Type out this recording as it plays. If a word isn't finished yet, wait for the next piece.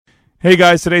Hey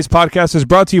guys, today's podcast is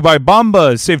brought to you by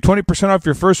Bombas. Save 20% off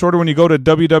your first order when you go to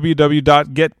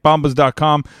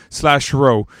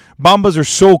www.getbombas.com/row. Bombas are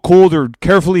so cool. They're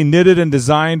carefully knitted and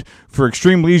designed for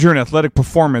extreme leisure and athletic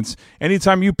performance.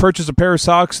 Anytime you purchase a pair of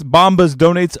socks, Bombas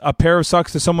donates a pair of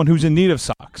socks to someone who's in need of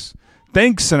socks.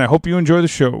 Thanks, and I hope you enjoy the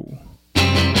show.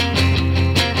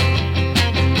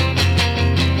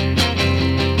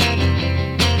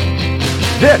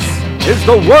 This is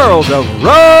the World of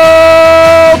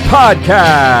Row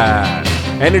Podcast.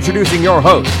 And introducing your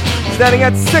host, standing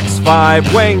at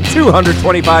 6'5", weighing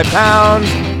 225 pounds,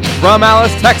 from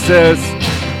Alice, Texas,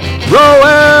 Roel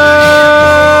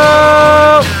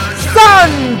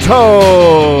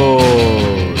Santos.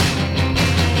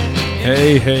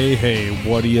 Hey,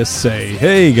 what do you say?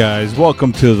 Hey guys,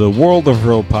 welcome to the World of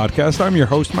Row Podcast. I'm your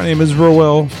host. My name is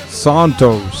Roel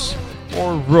Santos.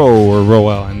 Or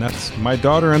Roel, and that's my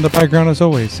daughter in the background as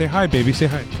always. Say hi, baby, say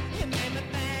hi.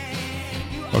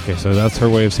 Okay, so that's her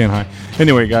way of saying hi.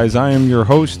 Anyway, guys, I am your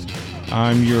host.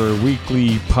 I'm your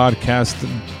weekly podcast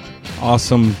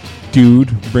awesome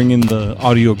dude, bringing the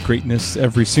audio greatness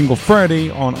every single Friday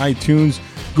on iTunes,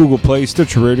 Google Play,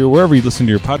 Stitcher Radio, wherever you listen to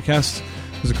your podcasts.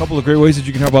 There's a couple of great ways that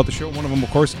you can help out the show. One of them,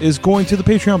 of course, is going to the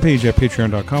Patreon page at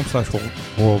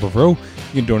patreon.com/worldofrow.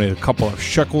 You can donate a couple of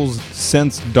shekels,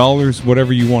 cents, dollars,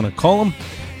 whatever you want to call them.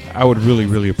 I would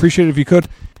really appreciate it if you could.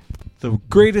 The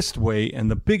greatest way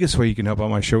and the biggest way you can help out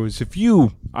my show is if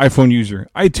you, iPhone user,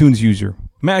 iTunes user,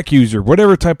 Mac user,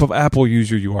 whatever type of Apple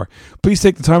user you are, please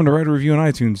take the time to write a review on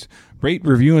iTunes. Rate,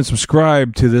 review, and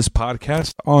subscribe to this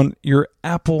podcast on your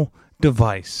Apple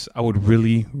device. I would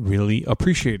really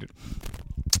appreciate it.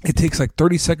 It takes like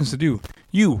 30 seconds to do.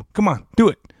 Come on, do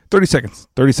it. 30 seconds.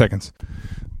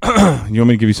 You want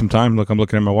me to give you some time? Look, I'm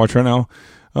looking at my watch right now.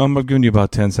 I've given you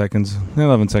about 10 seconds,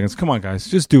 11 seconds. Come on, guys.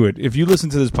 Just do it. If you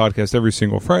listen to this podcast every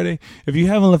single Friday, if you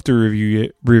haven't left a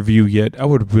review yet, I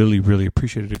would really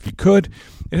appreciate it if you could.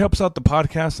 It helps out the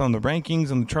podcast on the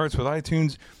rankings, on the charts with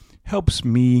iTunes. Helps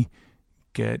me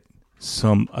get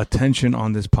some attention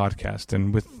on this podcast.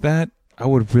 And with that, I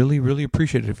would really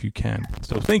appreciate it if you can.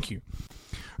 So thank you.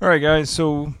 All right, guys.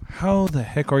 So how the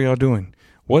heck are y'all doing?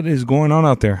 What is going on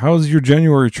out there? How's your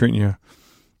January treating you?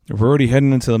 We're already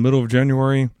heading into the middle of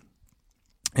January,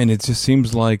 and it just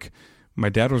seems like my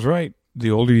dad was right.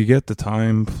 The older you get, the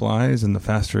time flies, and the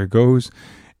faster it goes,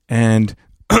 and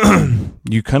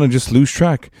you kind of just lose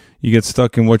track. You get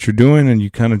stuck in what you're doing, and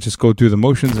you kind of just go through the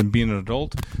motions. And being an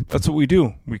adult, that's what we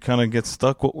do. We kind of get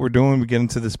stuck what we're doing. We get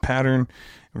into this pattern,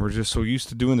 and we're just so used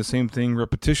to doing the same thing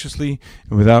repetitiously,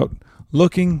 and without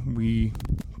looking,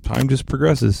 time just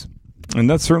progresses. And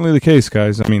that's certainly the case,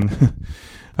 guys. I mean,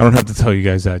 I don't have to tell you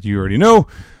guys that. You already know.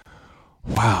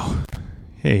 Wow.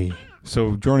 Hey.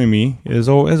 So joining me, as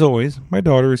always, my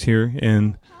daughter is here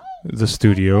in the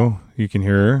studio. You can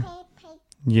hear her.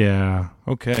 Yeah.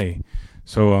 Okay.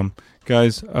 So,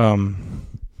 guys, I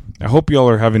hope y'all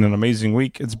are having an amazing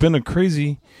week. It's been a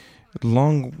crazy,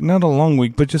 not a long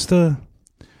week, but just a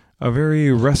very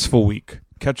restful week.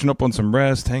 Catching up on some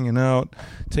rest, hanging out,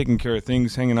 taking care of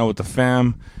things, hanging out with the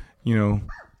fam. You know,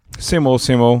 same old.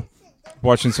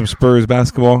 Watching some Spurs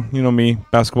basketball. You know me,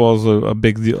 basketball is a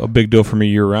big deal for me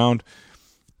year round.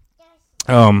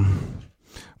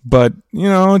 But you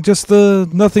know, just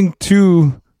nothing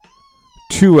too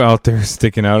out there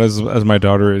sticking out as my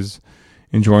daughter is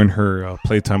enjoying her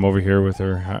playtime over here with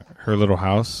her little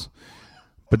house.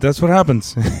 But that's what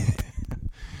happens.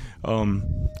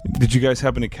 Did you guys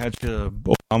happen to catch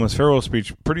Obama's farewell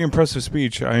speech? Pretty impressive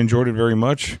speech. I enjoyed it very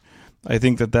much. I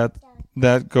think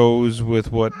that goes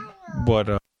with what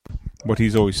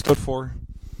he's always stood for.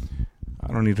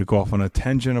 I don't need to go off on a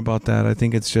tangent about that. I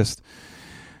think it's just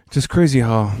crazy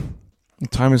how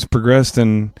time has progressed,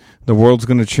 and the world's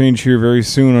going to change here very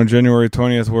soon on January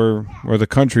 20th, where the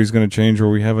country's going to change, where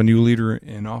we have a new leader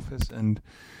in office, and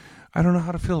I don't know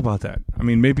how to feel about that. I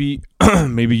mean, maybe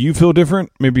you feel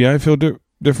different. Maybe I feel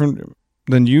different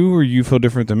than you, or you feel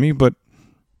different than me, but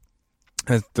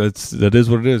that is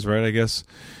what it is, right? I guess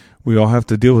we all have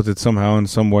to deal with it somehow in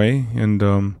some way, and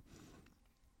I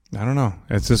don't know.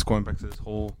 It's just going back to this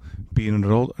whole being an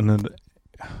adult and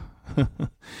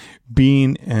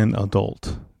being an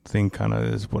adult thing. Kind of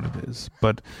is what it is.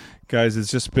 But guys, it's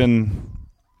just been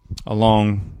a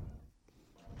long,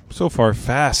 so far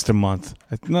fast a month.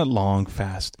 Not long,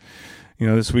 fast. You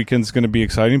know, this weekend's going to be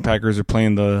exciting. Packers are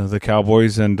playing the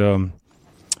Cowboys, and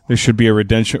there should be a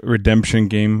redemption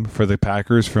game for the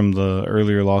Packers from the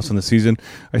earlier loss in the season.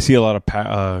 I see a lot of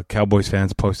Cowboys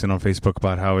fans posting on Facebook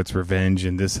about how it's revenge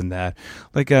and this and that.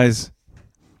 Like, guys,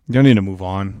 you don't need to move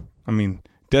on. I mean,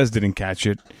 Dez didn't catch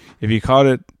it. If he caught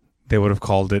it, they would have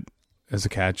called it as a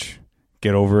catch.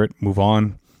 get over it, move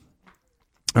on.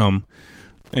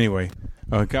 Anyway,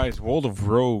 guys, World of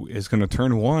Row is going to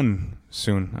turn 1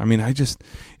 soon. I mean, it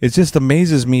just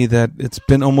amazes me that it's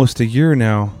been almost a year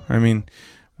now. I mean,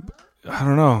 I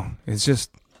don't know. It's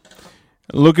just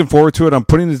looking forward to it. I'm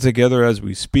putting it together as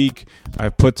we speak.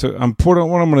 What I'm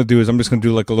going to do is I'm just going to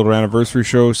do like a little anniversary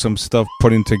show, some stuff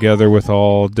putting together with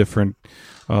all different,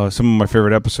 some of my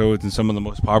favorite episodes and some of the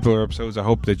most popular episodes. I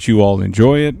hope that you all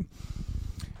enjoy it,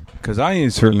 because I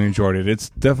certainly enjoyed it. It's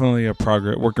definitely a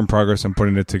work in progress. I'm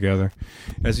putting it together.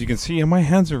 As you can see, my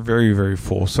hands are very, very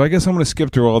full. So I guess I'm going to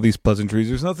skip through all these pleasantries.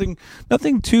 There's nothing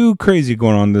too crazy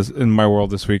going on in my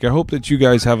world this week. I hope that you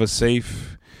guys have a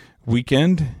safe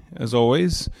weekend, as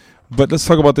always. But let's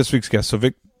talk about this week's guest. So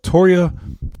Victoria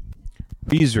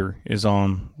Reeser is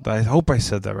on. I hope I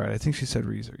said that right. I think she said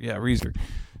Reeser. Yeah, Reeser.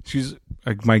 She's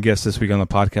my guest this week on the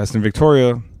podcast. And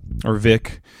Victoria, or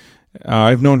Vic,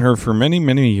 I've known her for many,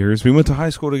 many years. We went to high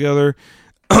school together.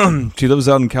 She lives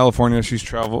out in California. She's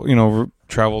traveled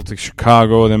to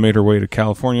Chicago, then made her way to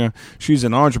California. She's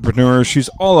an entrepreneur. She's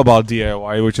all about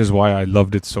DIY, which is why I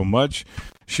loved it so much.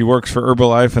 She works for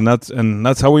Herbalife, and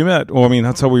that's how we met. Well, I mean,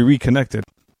 that's how we reconnected.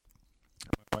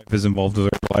 My wife is involved with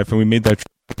Herbalife, and we made that trip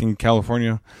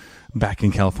back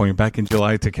in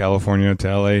July to California,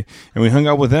 to LA, and we hung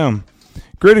out with them.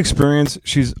 Great experience.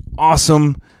 She's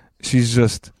awesome. She's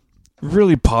just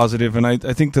really positive, and I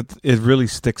think that it really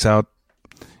sticks out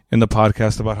in the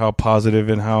podcast about how positive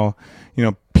and how,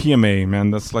 PMA,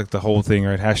 man, that's like the whole thing,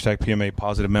 right? Hashtag PMA,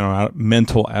 positive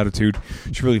mental attitude.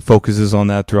 She really focuses on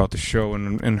that throughout the show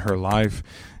and in her life.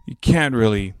 You can't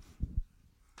really,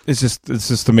 it's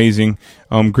just amazing.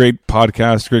 Great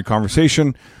podcast, great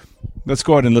conversation. Let's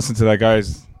go ahead and listen to that,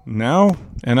 guys, now,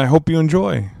 and I hope you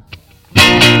enjoy.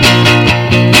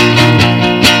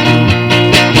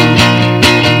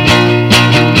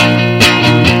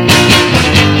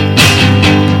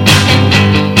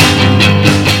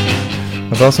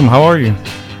 That's awesome. How are you?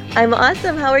 I'm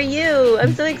awesome. How are you?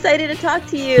 I'm so excited to talk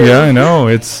to you. Yeah, I know.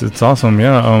 It's awesome.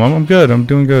 Yeah, I'm good. I'm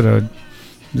doing good.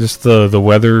 Just the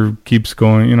weather keeps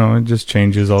going. It just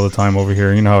changes all the time over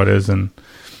here. You know how it is, and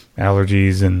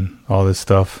allergies and all this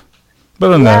stuff. But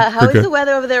other than that, how is the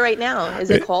weather over there right now? Is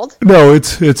it cold? No,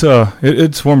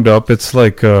 it's warmed up. It's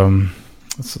like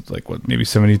what, maybe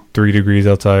 73 degrees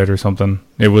outside or something.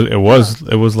 It was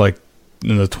like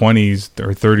in the 20s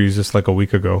or 30s just like a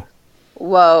week ago.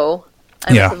 Whoa.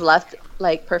 I must have left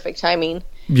like perfect timing.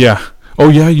 Yeah. Oh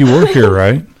yeah, you were here,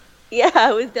 right? Yeah,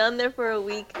 I was down there for a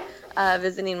week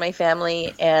visiting my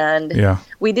family, and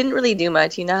we didn't really do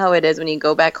much. You know how it is when you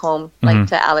go back home, like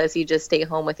to Alice, you just stay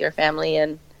home with your family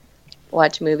and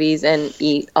watch movies and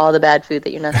eat all the bad food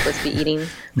that you're not supposed to be eating.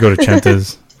 Go to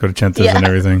Chentas. And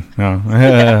everything. No,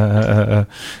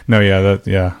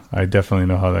 I definitely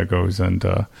know how that goes. And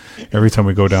every time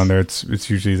we go down there, it's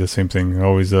usually the same thing.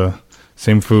 Always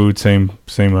same food, same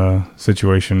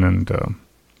situation, and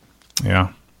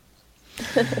yeah.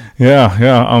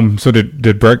 So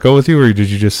did Brett go with you, or did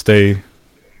you just stay?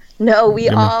 No, we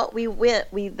went.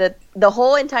 The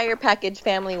whole entire package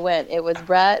family went. It was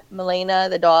Brett, Milena,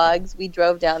 the dogs. We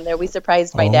drove down there. We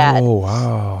surprised my dad. Oh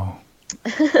wow.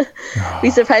 We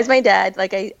surprised my dad.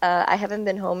 Like I haven't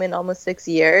been home in almost 6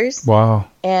 years. Wow.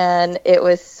 And it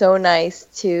was so nice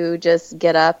to just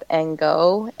get up and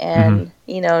go, and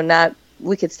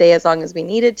we could stay as long as we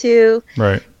needed to.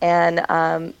 Right.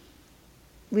 And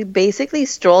we basically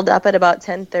strolled up at about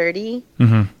 10:30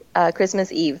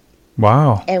 Christmas Eve.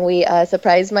 Wow. And we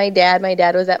surprised my dad. My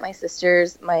dad was at my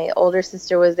sister's. My older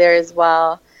sister was there as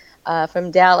well,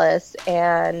 from Dallas,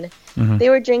 and they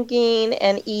were drinking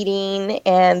and eating,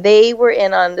 and they were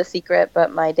in on the secret,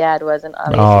 but my dad wasn't,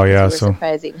 obviously. Oh, yeah. We were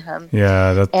surprising him.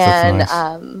 Yeah, that's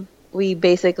nice. We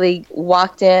basically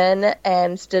walked in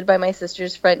and stood by my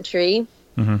sister's front tree,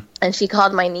 and she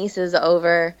called my nieces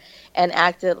over and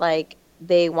acted like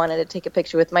they wanted to take a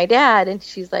picture with my dad, and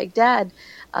she's like, "Dad,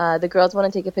 the girls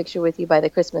want to take a picture with you by the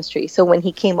Christmas tree." So when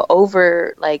he came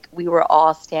over, like, we were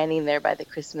all standing there by the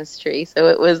Christmas tree. So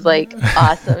it was like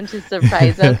awesome to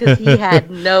surprise him, because he had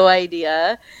no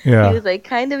idea. Yeah. He was like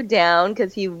kind of down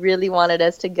because he really wanted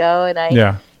us to go, and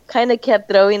I kind of kept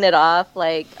throwing it off,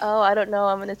 like, "Oh, I don't know,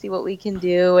 I'm going to see what we can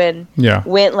do," and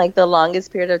went like the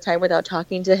longest period of time without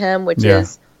talking to him, which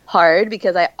is hard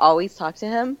because I always talk to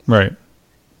him. Right.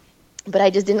 But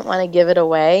I just didn't want to give it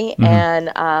away,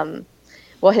 and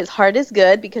well, his heart is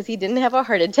good because he didn't have a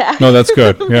heart attack. No, that's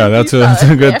good. Yeah, that's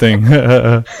a good thing.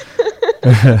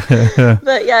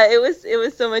 But yeah, it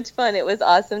was so much fun. It was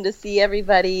awesome to see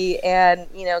everybody and,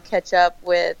 you know, catch up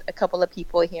with a couple of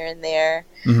people here and there.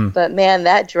 Mm-hmm. But man,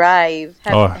 that drive,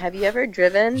 have you ever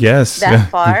driven that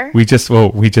far? We just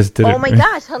did it. Oh my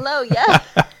gosh, hello, yeah.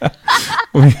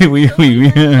 we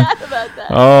forgot about that.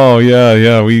 Oh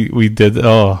yeah, we did.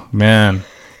 Oh man.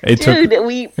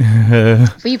 We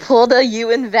pulled a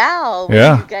you and Val.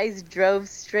 You guys drove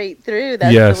straight through.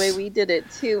 That's the way we did it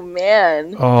too,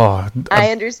 man. Oh,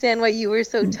 I understand why you were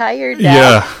so tired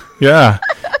now. Yeah.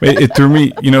 It threw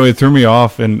me. You know, it threw me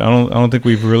off, and I don't think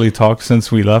we've really talked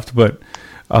since we left. But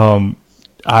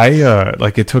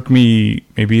it took me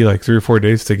maybe like 3 or 4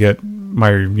 days to get my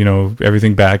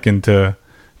everything back into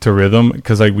rhythm,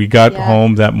 because like we got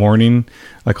home that morning,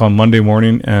 like on Monday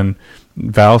morning, and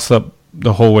Val slept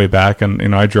the whole way back,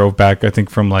 and I drove back, I think,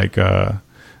 from like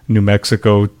New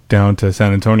Mexico down to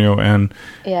San Antonio, and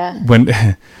when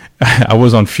I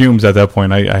was on fumes at that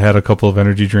point, I had a couple of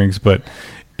energy drinks, but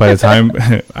by the time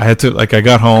I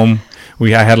got home,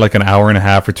 I had like an hour and a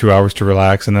half or 2 hours to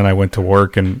relax, and then I went to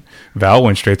work, and Val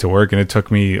went straight to work, and it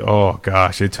took me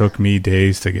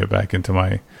days to get back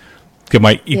into get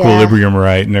my equilibrium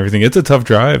right and everything. It's a tough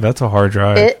drive. That's a hard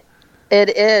drive.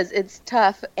 It is. It's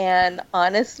tough. And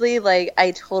honestly, like,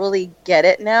 I totally get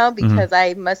it now, because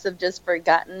I must have just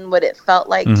forgotten what it felt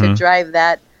like to drive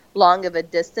that long of a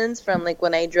distance from, like,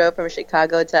 when I drove from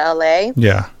Chicago to LA.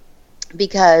 Yeah.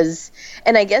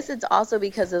 And I guess it's also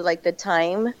because of, like, the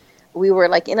time. We were,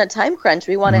 like, in a time crunch.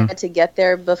 We wanted to get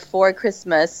there before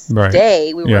Christmas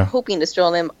Day. We were hoping to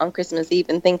stroll in on Christmas Eve,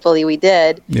 and thankfully we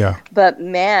did. Yeah. But,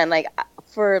 man, like,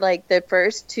 for like the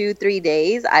first 2-3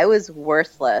 days, I was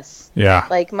worthless. Yeah.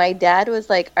 Like, my dad was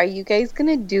like, "Are you guys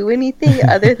gonna do anything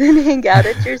other than hang out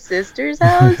at your sister's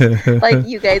house? Like,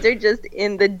 you guys are just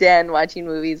in the den watching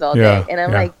movies all day." And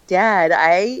I'm like, "Dad,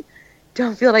 I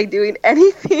don't feel like doing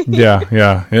anything."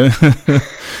 Yeah. And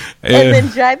then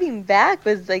driving back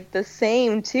was like the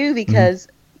same too, because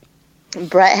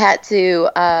Brett had to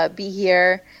be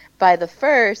here by the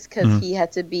 1st, because he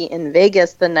had to be in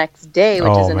Vegas the next day,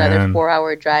 which is another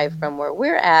 4-hour drive from where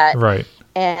we're at. Right.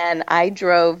 And I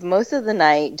drove most of the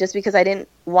night just because I didn't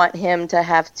want him to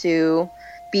have to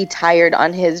be tired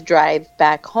on his drive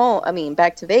back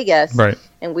to Vegas. Right.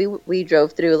 And we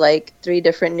drove through like 3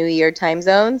 different New Year time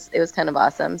zones. It was kind of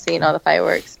awesome seeing all the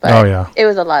fireworks, but it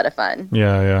was a lot of fun.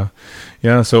 Yeah.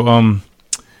 So,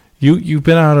 You've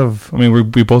been out of, I mean,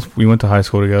 we went to high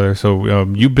school together, so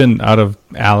you've been out of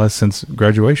Alice since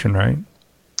graduation, right?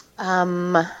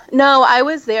 No, I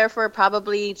was there for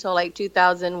probably till like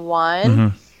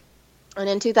 2001. And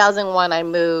in 2001, I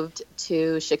moved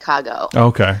to Chicago.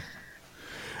 Okay.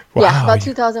 Wow. Yeah, about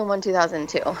 2001,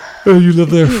 2002. You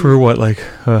lived there for what, like,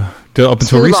 up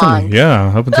until recently? Long.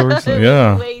 Yeah, up until recently,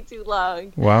 yeah. Way too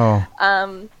long. Wow.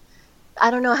 I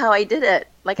don't know how I did it.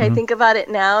 Like, I think about it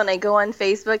now, and I go on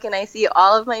Facebook, and I see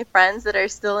all of my friends that are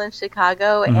still in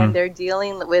Chicago, and they're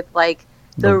dealing with, like,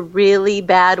 the really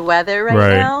bad weather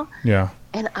right now. Yeah.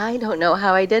 And I don't know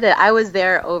how I did it. I was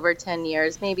there over 10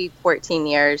 years, maybe 14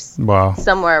 years. Wow.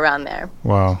 Somewhere around there.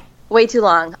 Wow. Way too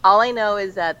long. All I know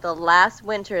is that the last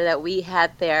winter that we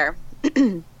had there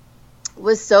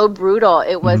was so brutal.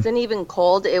 It wasn't even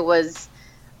cold. It wasn't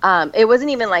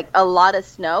even like a lot of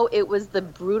snow. It was the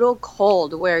brutal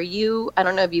cold where I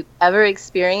don't know if you've ever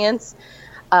experienced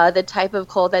the type of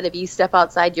cold that if you step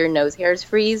outside, your nose hairs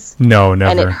freeze. No, never.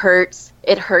 And it hurts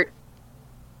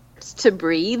to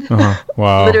breathe.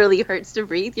 Wow. Literally hurts to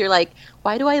breathe. You're like,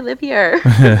 why do I live here?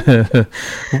 So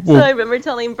I remember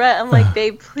telling Brett, I'm like,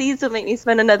 babe, please don't make me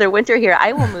spend another winter here.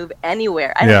 I will move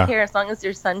anywhere. I don't care as long as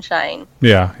there's sunshine.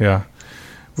 Yeah.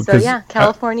 So yeah,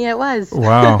 California it was.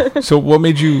 Wow. So what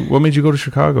made you go to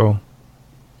Chicago?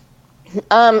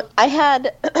 I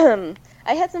had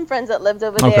some friends that lived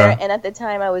over there, and at the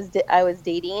time I was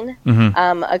dating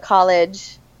a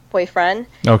college boyfriend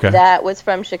that was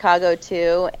from Chicago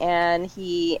too, and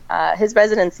his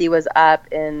residency was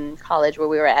up in college where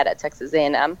we were at Texas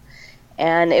A&M,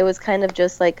 and it was kind of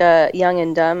just like a young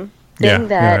and dumb thing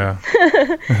that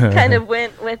kind of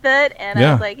went with it, and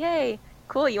I was like, hey,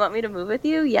 cool, you want me to move with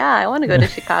you? Yeah, I want to go to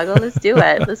Chicago. Let's do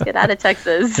it. Let's get out of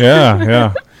Texas.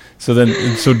 Yeah. So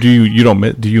do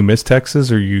you miss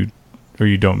Texas, or you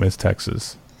don't miss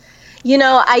Texas? You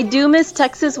know, I do miss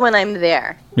Texas when I'm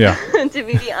there. Yeah. To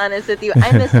be honest with you,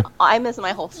 I miss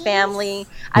my whole family.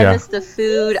 I miss the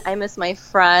food. I miss my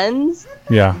friends.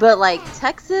 Yeah. But like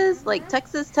Texas,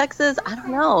 I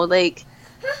don't know. Like,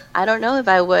 I don't know if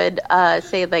I would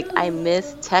say like I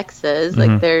miss Texas.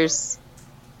 Like, there's,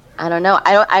 I don't know.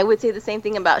 I would say the same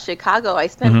thing about Chicago. I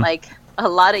spent like a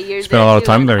lot of years. Spent a lot of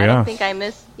time there. I Yeah. don't think I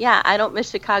miss. Yeah, I don't miss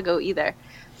Chicago either.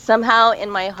 Somehow in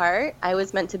my heart, I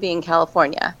was meant to be in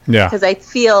California. Yeah. Because I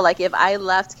feel like if I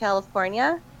left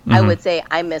California, I would say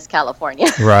I miss California.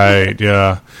 Right.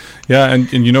 Yeah. Yeah.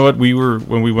 And you know what?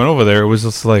 When we went over there, it was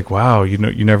just like, wow, you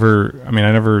never, I mean,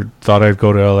 I never thought I'd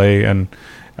go to LA. And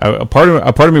a part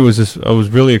of me was just, I was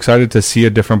really excited to see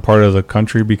a different part of the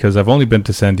country because I've only been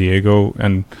to San Diego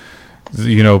and,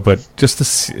 but just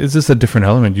it's just a different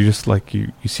element. You just like,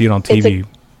 you see it on TV,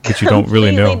 but you don't really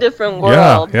know. Completely different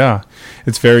world. Yeah.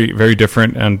 It's very, very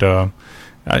different. And,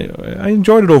 I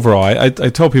enjoyed it overall. I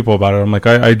tell people about it. I'm like,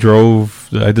 I did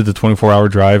the 24-hour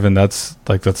drive, and that's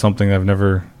something I've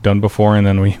never done before. And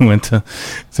then we went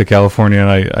to California,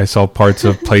 and I saw parts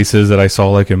of places that I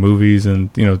saw like in movies, and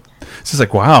it's just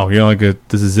like, wow,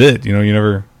 this is it. You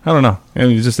never, I don't know.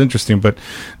 And it's just interesting, but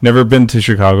never been to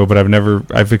Chicago. But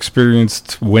I've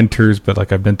experienced winters, but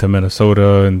like I've been to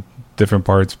Minnesota and different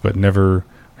parts, but never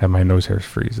had my nose hairs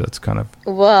freeze. That's kind of.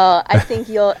 Well, I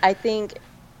think.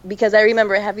 Because I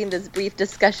remember having this brief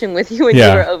discussion with you when you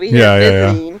were over here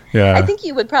visiting. Yeah. I think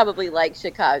you would probably like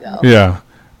Chicago. Yeah.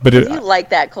 But you like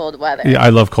that cold weather. Yeah, I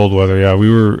love cold weather. Yeah,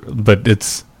 but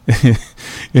it's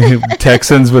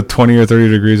Texans with 20 or 30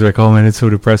 degrees are like, oh man, it's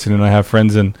so depressing. And I have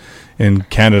friends in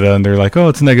Canada, and they're like, oh,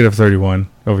 it's negative 31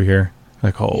 over here.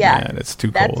 Like, oh man, it's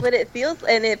too cold. That's what it feels,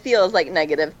 and it feels like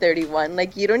negative 31.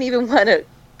 Like you don't even want to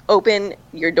open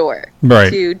your door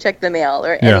to check the mail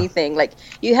or anything. Like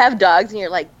you have dogs and you're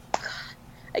like,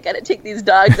 I gotta take these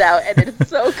dogs out, and it's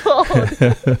so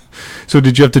cold. So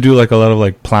did you have to do like a lot of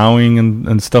like plowing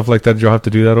and stuff like that? Did you have to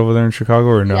do that over there in Chicago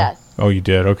or no? Yes. Oh, you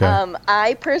did? Okay.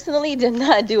 I personally did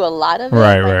not do a lot of it.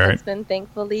 My husband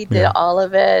thankfully did all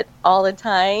of it all the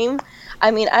time.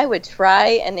 I mean, I would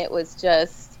try, and it was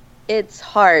just, it's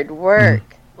hard work.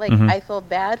 Like I feel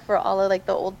bad for all of like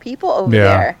the old people over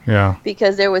there. Yeah.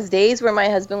 Because there was days where my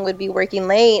husband would be working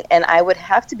late, and I would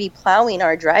have to be plowing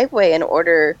our driveway in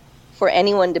order for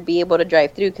anyone to be able to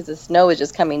drive through because the snow was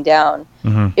just coming down,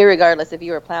 irregardless if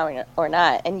you were plowing or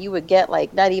not. And you would get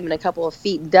like not even a couple of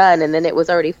feet done, and then it was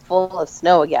already full of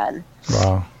snow again.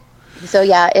 Wow. So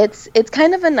yeah, it's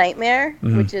kind of a nightmare,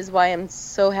 which is why I'm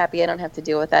so happy I don't have to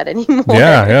deal with that anymore.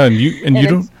 Yeah, and you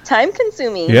don't. It's time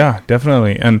consuming. Yeah,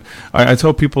 definitely. And I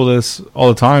tell people this all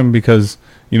the time because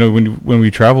when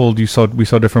we traveled, we saw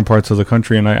different parts of the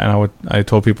country, and I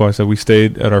told people, I said we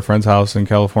stayed at our friend's house in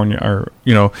California,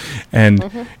 and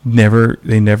they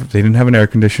didn't have an air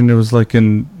conditioner. It was like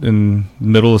in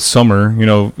middle of summer,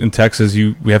 in Texas,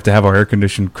 we have to have our air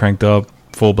conditioner cranked up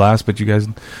full blast, but you guys,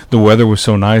 the weather was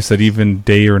so nice that even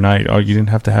day or night, you didn't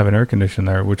have to have an air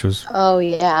conditioner there, which was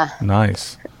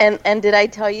nice. And did I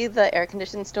tell you the air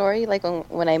conditioning story, like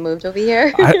when I moved over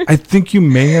here? I think you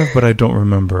may have, but I don't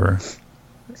remember.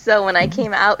 So when I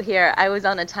came out here, I was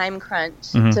on a time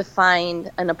crunch to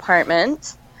find an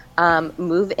apartment,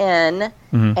 move in,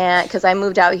 and because I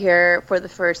moved out here for the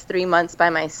first 3 months by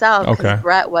myself, because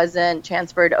Brett wasn't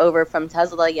transferred over from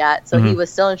Tesla yet, so he was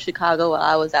still in Chicago while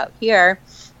I was out here.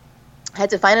 I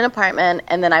had to find an apartment,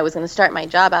 and then I was going to start my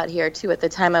job out here too. At the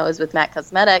time, I was with MAC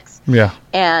Cosmetics,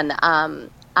 and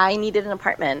I needed an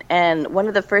apartment, and one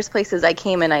of the first places I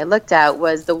came and I looked at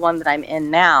was the one that I'm in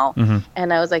now,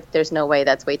 and I was like, there's no way,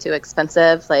 that's way too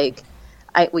expensive, like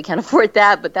we can't afford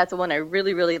that, but that's the one I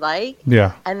really, really like.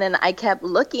 Yeah. And then I kept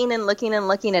looking and looking and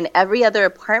looking, and every other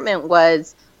apartment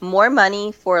was more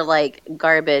money for like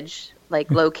garbage,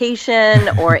 like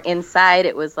location, or inside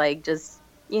it was like just,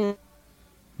 a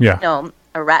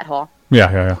rat hole.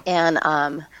 Yeah. And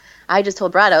I just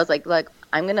told Brad, I was like, look,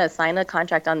 I'm going to sign a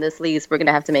contract on this lease. We're going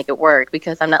to have to make it work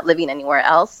because I'm not living anywhere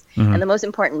else. And the most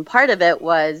important part of it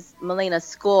was Melena's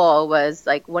school was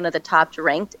like one of the top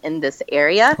ranked in this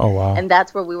area. Oh, wow. And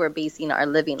that's where we were basing our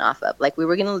living off of. Like we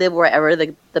were going to live wherever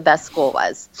the best school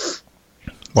was.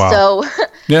 Wow. So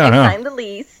I signed the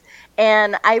lease.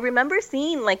 And I remember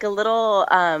seeing like a little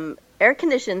air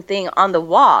conditioned thing on the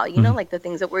wall, like the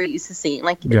things that we're used to seeing,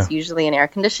 like it's usually an air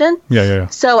condition. Yeah.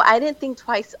 So I didn't think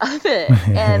twice of it.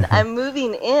 And I'm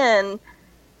moving in,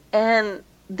 and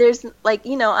there's like,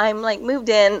 I'm like moved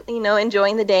in,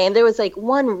 enjoying the day. And there was like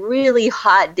one really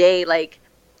hot day, like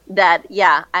that.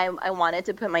 Yeah. I wanted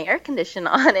to put my air conditioner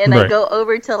on, and I go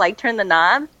over to like turn the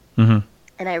knob, and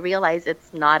I realize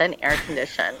it's not an air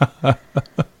condition.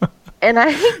 And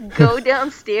I go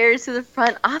downstairs to the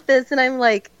front office, and I'm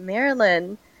like,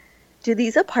 Marilyn, do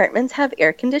these apartments have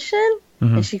air condition?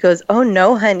 And she goes, oh,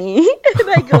 no, honey. And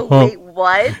I go, wait,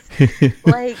 what?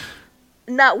 Like,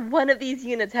 not one of these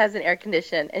units has an air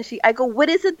condition. And I go, what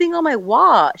is the thing on my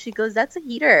wall? She goes, that's a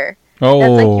heater. Oh.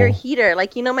 That's like your heater.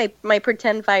 Like, you know, my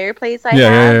pretend fireplace I have?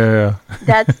 Yeah.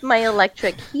 That's my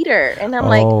electric heater. And I'm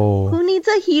like, who needs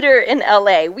a heater in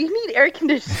LA? We need air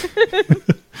conditioning.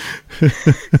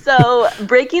 So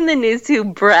breaking the news to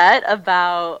Brett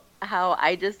about how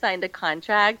I just signed a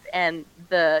contract and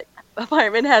the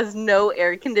apartment has no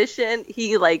air condition,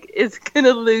 he like is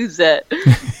gonna lose it.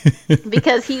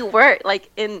 Because he worked like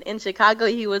in Chicago,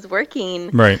 he was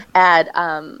working at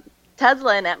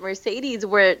Tesla and at Mercedes,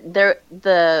 where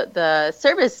the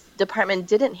service department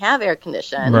didn't have air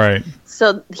conditioning. Right.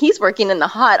 So he's working in the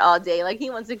hot all day. Like,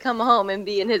 he wants to come home and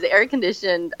be in his air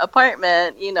conditioned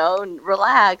apartment, you know, and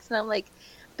relax. And I'm like,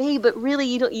 babe, but really,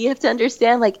 you have to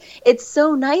understand, like, it's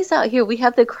so nice out here. We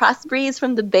have the cross breeze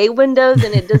from the bay windows,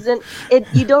 and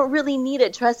you don't really need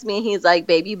it. Trust me. And he's like,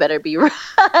 babe, you better be right.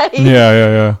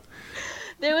 Yeah.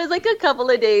 There was like a couple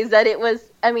of days that it was,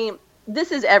 I mean,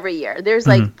 this is every year. There's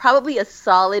like probably a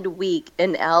solid week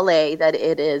in LA that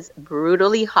it is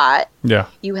brutally hot. Yeah.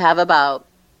 You have about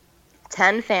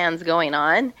 10 fans going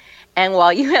on. And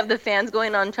while you have the fans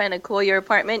going on trying to cool your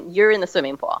apartment, you're in the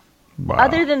swimming pool. Wow.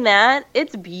 Other than that,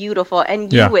 it's beautiful.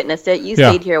 And you witnessed it. You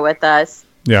stayed here with us.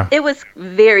 Yeah. It was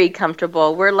very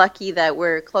comfortable. We're lucky that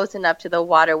we're close enough to the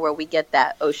water where we get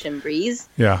that ocean breeze.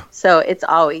 Yeah. So it's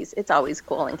always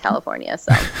cool in California.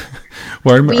 So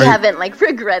we haven't like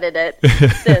regretted it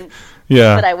since.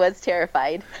 Yeah. But I was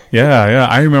terrified. Yeah.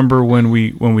 I remember when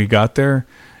we got there,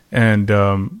 and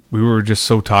we were just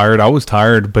so tired. I was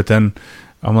tired, but then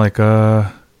I'm like,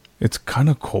 it's kind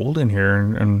of cold in here,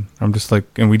 and I'm just like,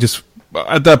 and we just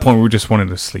at that point we just wanted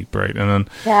to sleep, right? And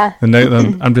then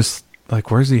then I'm just like,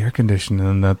 where's the air conditioning?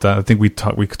 And that I think we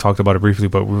talked about it briefly,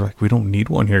 but we were like, we don't need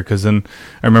one here, because then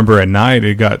I remember at night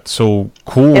it got so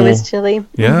cool. It was chilly.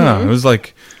 Yeah, it was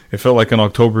like, it felt like an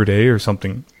October day or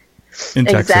something in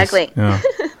Texas. Exactly. Yeah.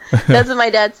 That's what my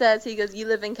dad says. He goes, you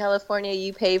live in California,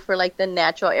 you pay for like the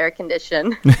natural air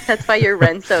condition. That's why your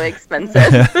rent's so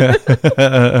expensive.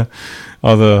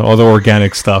 all the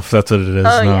organic stuff. That's what it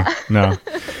is. No.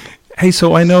 Hey,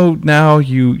 so I know now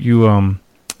you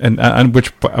and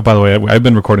which, by the way, I've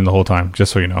been recording the whole time,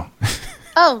 just so you know.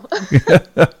 Oh,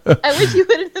 I wish you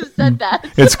wouldn't have said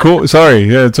that. It's cool. Sorry.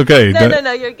 Yeah, it's okay.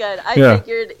 No, you're good. I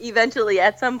figured eventually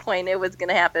at some point it was going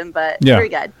to happen, but we're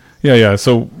good. Yeah.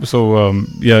 So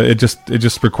it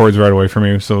just records right away for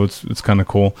me, so it's kind of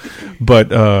cool.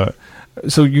 But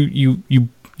so you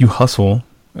hustle.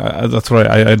 That's what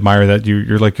I admire, that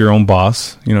you're like your own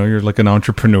boss. You know, you're like an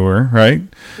entrepreneur, right?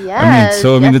 Yes.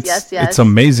 It's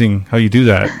amazing how you do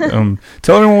that.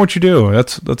 Tell everyone what you do.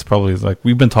 That's probably, like,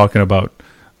 we've been talking about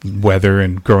weather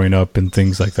and growing up and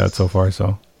things like that so far.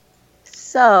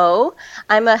 So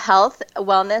I'm a health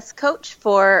wellness coach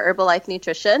for Herbalife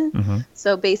Nutrition. Mm-hmm.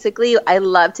 So basically, I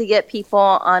love to get people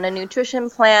on a nutrition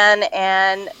plan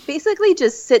and basically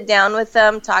just sit down with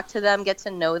them, talk to them, get to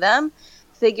know them,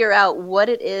 figure out what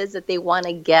it is that they want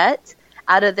to get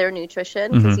out of their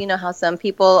nutrition. Because you know how some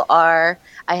people are,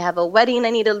 I have a wedding I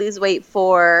need to lose weight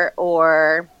for,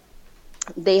 or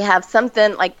they have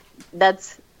something like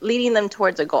that's leading them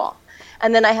towards a goal.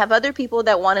 And then I have other people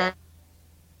that want to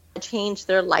change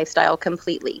their lifestyle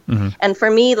completely. And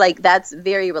for me, like, that's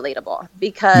very relatable,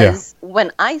 because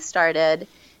when I started,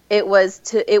 it was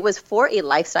for a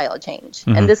lifestyle change.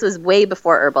 And this was way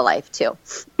before Herbalife too.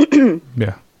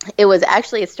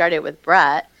 It started with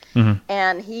Brett,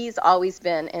 and he's always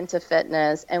been into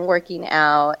fitness and working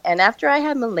out. And after I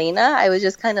had Milena, I was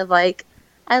just kind of like,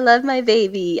 I love my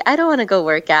baby. I don't want to go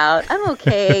work out. I'm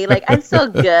okay. Like, I'm so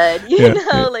good. You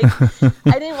know, like,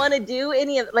 I didn't want to do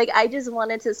any of, like, I just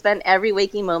wanted to spend every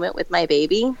waking moment with my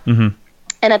baby. And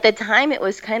at the time, it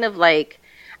was kind of like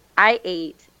I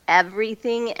ate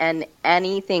everything and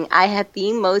anything. I had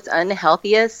the most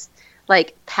unhealthiest,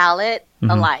 like, palate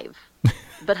alive.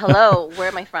 But hello, where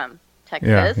am I from?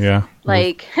 Texas. Yeah.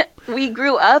 Like, I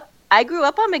grew up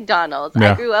on McDonald's.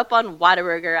 I grew up on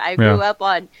Whataburger. I grew up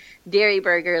on Dairy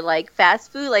Burger, like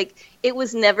fast food. Like, it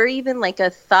was never even like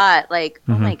a thought, like,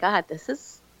 oh my God, this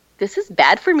is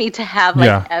bad for me to have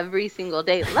like every single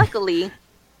day. Luckily,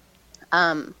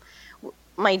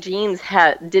 my genes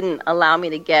didn't allow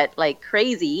me to get like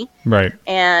crazy. Right.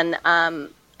 And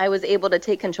I was able to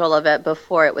take control of it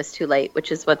before it was too late,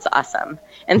 which is what's awesome.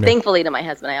 And thankfully to my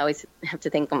husband, I always have to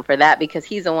thank him for that, because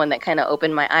he's the one that kind of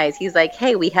opened my eyes. He's like,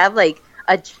 hey, we have like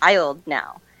a child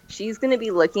now. She's going to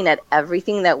be looking at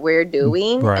everything that we're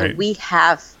doing, and we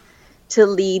have to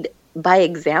lead by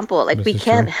example. Like, we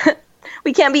can't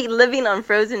be living on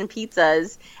frozen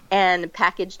pizzas and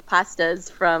packaged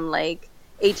pastas from like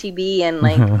H-E-B and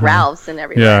like Ralph's and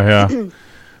everything.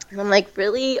 And I'm like,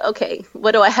 really? Okay,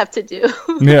 what do I have to do?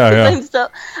 Yeah.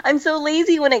 I'm so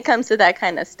lazy when it comes to that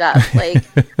kind of stuff. Like,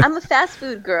 I'm a fast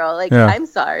food girl. Like, I'm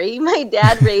sorry. My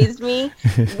dad raised me.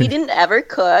 We didn't ever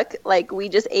cook. Like, we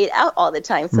just ate out all the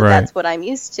time. So that's what I'm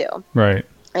used to. Right.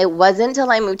 It wasn't until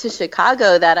I moved to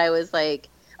Chicago that I was like,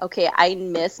 okay, I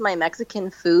miss my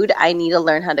Mexican food. I need to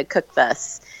learn how to cook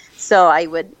this. So I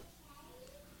would,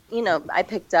 I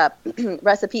picked up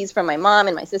recipes from my mom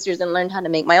and my sisters and learned how to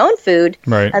make my own food.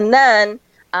 Right. And then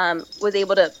was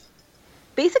able to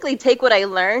basically take what I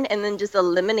learned and then just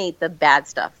eliminate the bad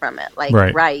stuff from it, like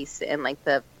rice and like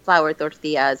the flour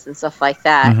tortillas and stuff like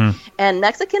that. Mm-hmm. And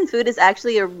Mexican food is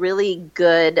actually a really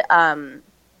good,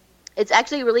 it's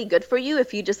actually really good for you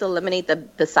if you just eliminate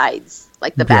the sides,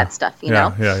 like the bad stuff, you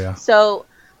know? Yeah. So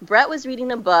Brett was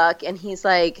reading a book and he's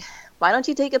like, why don't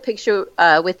you take a picture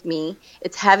with me?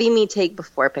 It's having me take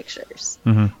before pictures.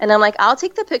 Mm-hmm. And I'm like, I'll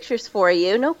take the pictures for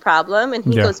you, no problem. And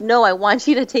he goes, no, I want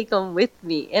you to take them with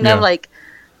me. And I'm like,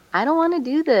 I don't want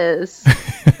to do this.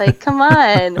 Like, come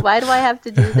on. Why do I have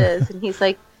to do this? And he's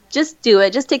like, just do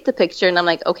it. Just take the picture. And I'm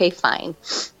like, okay, fine.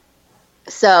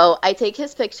 So I take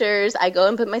his pictures. I go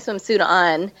and put my swimsuit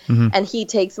on, and he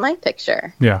takes my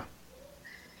picture. Yeah.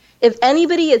 If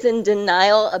anybody is in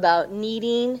denial about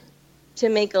needing to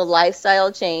make a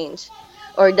lifestyle change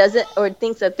or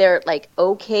thinks that they're like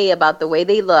okay about the way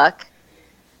they look,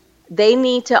 they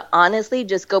need to honestly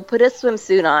just go put a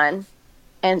swimsuit on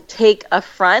and take a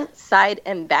front, side,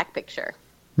 and back picture.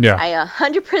 Yeah. I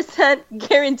 100%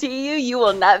 guarantee you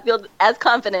will not feel as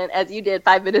confident as you did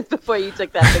 5 minutes before you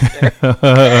took that picture.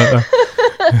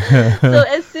 So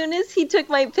as soon as he took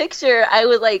my picture, I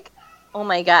was like, oh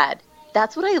my God,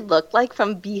 that's what I look like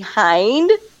from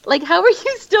behind? Like, how are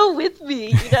you still with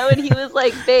me? And he was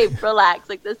like, babe, relax.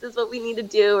 Like, this is what we need to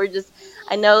do.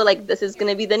 I know, like, this is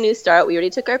going to be the new start. We already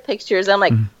took our pictures. I'm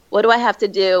like, what do I have to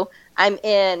do? I'm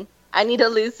in. I need to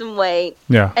lose some weight.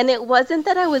 Yeah. And it wasn't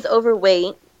that I was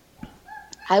overweight.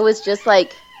 I was just,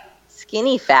 like,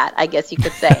 skinny fat, I guess you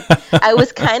could say. I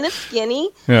was kind of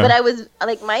skinny, but I was,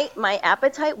 like, my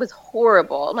appetite was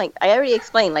horrible. Like, I already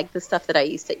explained, like, the stuff that I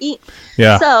used to eat.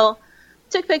 Yeah. So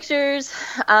took pictures,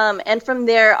 and from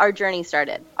there our journey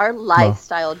started, our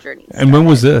lifestyle journey started. And when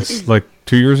was this? Like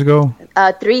 2 years ago?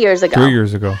 3 years ago. 3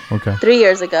 years ago. Okay. 3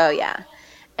 years ago, yeah.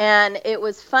 And it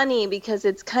was funny because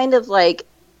it's kind of like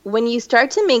when you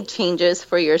start to make changes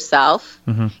for yourself,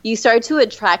 you start to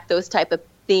attract those type of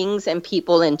things and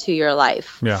people into your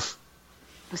life. Yeah.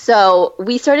 So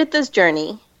we started this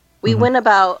journey. We went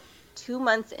about 2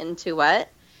 months into it.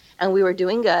 And we were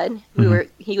doing good.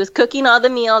 He was cooking all the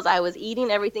meals. I was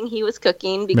eating everything he was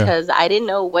cooking because I didn't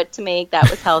know what to make that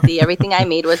was healthy. Everything I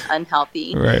made was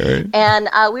unhealthy. Right. And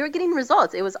we were getting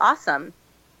results. It was awesome.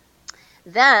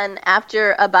 Then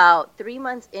after about 3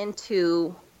 months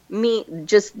into me,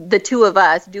 just the two of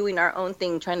us doing our own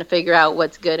thing, trying to figure out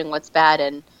what's good and what's bad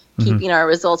and keeping our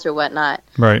results or whatnot.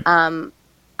 Right.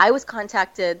 I was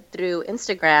contacted through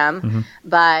Instagram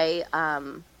by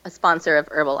a sponsor of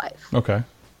Herbalife. Okay.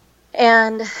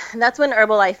 And that's when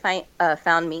Herbalife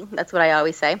found me. That's what I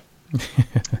always say.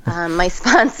 My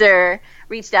sponsor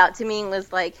reached out to me and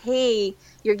was like, hey,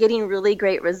 you're getting really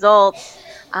great results.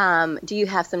 Do you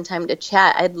have some time to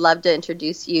chat? I'd love to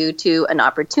introduce you to an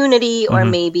opportunity or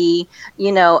maybe,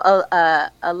 a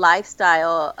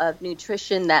lifestyle of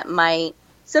nutrition that might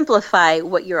simplify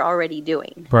what you're already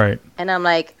doing. Right. And I'm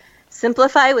like,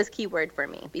 simplify was key word for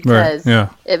me because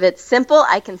if it's simple,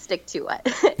 I can stick to it.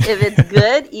 If it's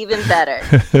good, even better.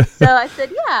 So I said,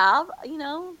 yeah,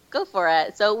 I'll, go for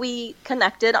it. So we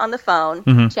connected on the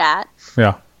phone, chat.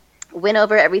 Yeah. Went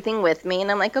over everything with me,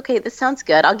 and I'm like, okay, this sounds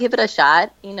good. I'll give it a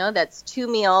shot. That's 2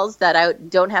 meals that I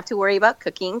don't have to worry about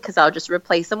cooking because I'll just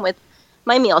replace them with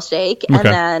my meal shake. Okay. And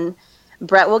then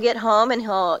Brett will get home, and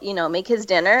he'll, make his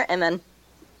dinner, and then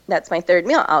that's my 3rd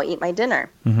meal. I'll eat my dinner.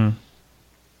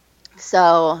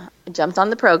 So I jumped on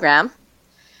the program,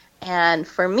 and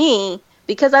for me,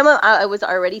 because I was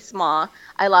already small,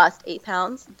 I lost 8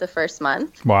 pounds the first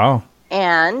month. Wow.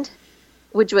 And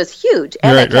which was huge,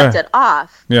 and I kept it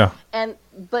off. Yeah.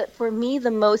 But for me,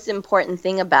 the most important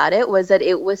thing about it was that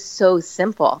it was so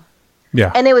simple.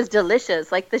 Yeah. And it was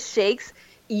delicious. Like the shakes,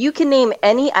 you can name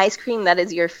any ice cream that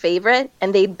is your favorite,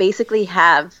 and they basically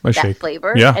have that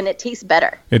flavor, and it tastes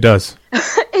better. It does.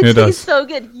 It tastes so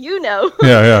good,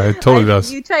 Yeah, it totally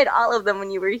does. You tried all of them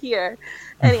when you were here.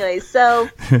 Anyway, so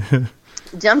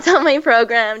jumped on my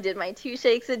program, did my 2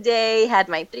 shakes a day, had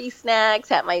my 3 snacks,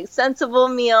 had my sensible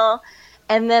meal,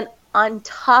 and then on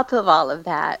top of all of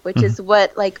that, which is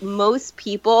what like most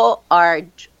people are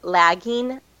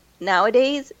lagging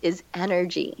nowadays, is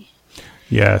energy.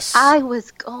 Yes. I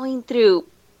was going through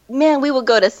man, we would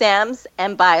go to Sam's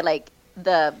and buy like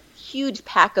the huge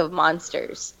pack of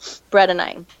Monsters, Brett and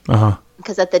I.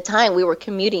 Because at the time we were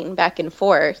commuting back and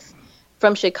forth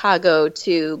from Chicago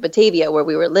to Batavia, where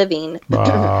we were living.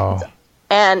 Wow.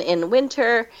 And in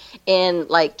winter, in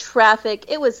like traffic,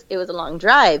 it was a long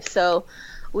drive. So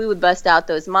we would bust out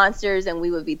those Monsters and we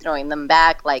would be throwing them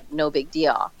back like no big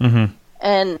deal.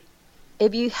 And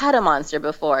if you had a Monster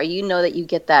before, you know that you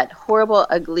get that horrible,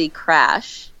 ugly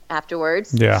crash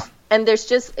afterwards. Yeah. And it's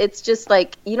just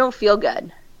like, you don't feel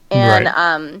good.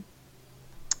 And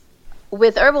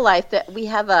with Herbalife, that we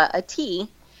have a tea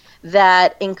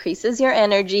that increases your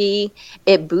energy,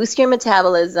 it boosts your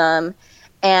metabolism,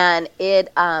 and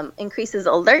it increases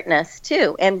alertness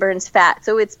too, and burns fat.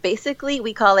 So it's basically,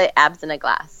 we call it abs in a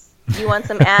glass. You want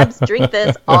some abs? Drink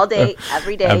this all day,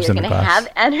 every day. You're going to have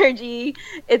energy.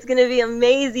 It's going to be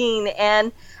amazing.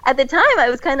 And at the time, I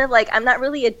was kind of like, I'm not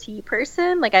really a tea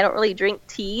person. Like, I don't really drink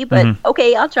tea, but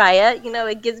okay, I'll try it. You know,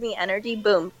 it gives me energy.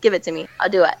 Boom, give it to me. I'll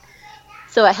do it.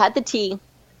 So I had the tea.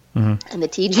 And the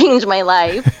tea changed my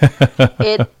life.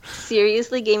 It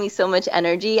seriously gave me so much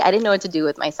energy. I didn't know what to do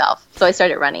with myself. So I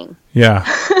started running. Yeah.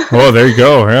 Oh, there you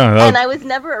go. Yeah. And I was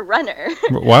never a runner.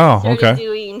 Wow. Started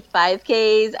doing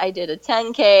 5Ks. I did a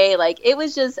 10K. Like, it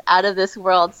was just out of this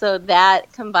world. So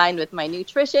that combined with my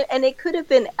nutrition, and it could have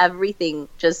been everything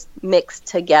just mixed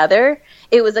together.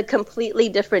 It was a completely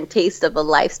different taste of a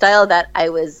lifestyle that I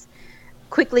was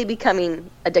quickly becoming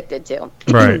addicted to.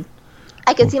 Right.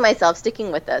 I can see myself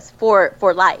sticking with this for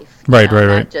life. Right.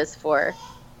 Not just for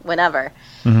whenever.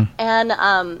 And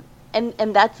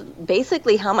that's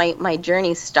basically how my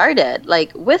journey started,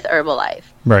 like with Herbalife.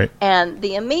 Right. And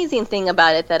the amazing thing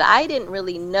about it that I didn't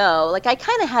really know, like I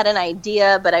kind of had an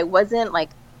idea, but I wasn't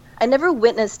like, I never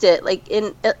witnessed it. Like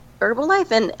in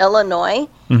Herbalife in Illinois,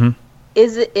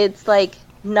 it's like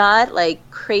not like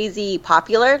crazy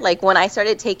popular. Like when I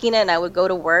started taking it and I would go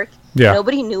to work,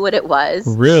 nobody knew what it was.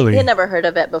 Really? They had never heard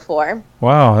of it before.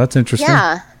 Wow, that's interesting.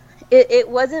 Yeah. It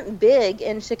wasn't big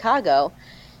in Chicago.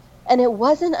 And it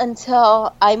wasn't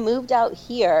until I moved out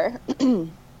here.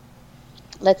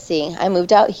 Let's see. I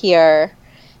moved out here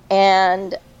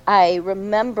and I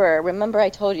remember I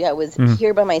told you I was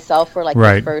here by myself for like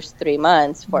the first 4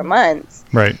 months.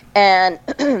 Right. And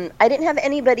I didn't have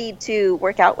anybody to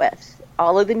work out with.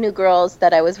 All of the new girls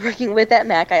that I was working with at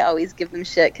Mac, I always give them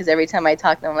shit because every time I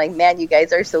talk to them, I'm like, man, you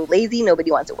guys are so lazy. Nobody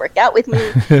wants to work out with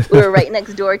me. We were right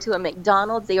next door to a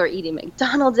McDonald's. They were eating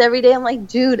McDonald's every day. I'm like,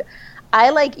 dude, I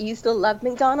like used to love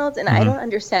McDonald's, and I don't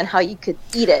understand how you could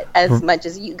eat it as much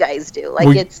as you guys do.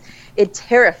 Like, it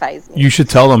terrifies me. You should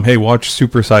tell them, hey, watch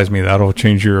Super Size Me. That'll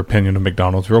change your opinion of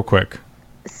McDonald's real quick.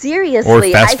 Seriously. Or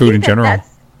fast food in general.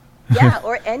 Yeah,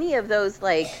 or any of those,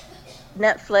 like,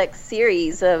 Netflix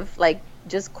series of, like,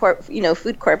 just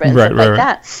food corporate and stuff like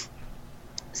that.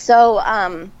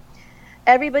 So,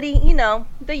 everybody,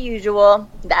 the usual,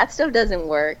 that stuff doesn't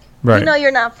work. Right.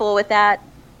 You're not full with that.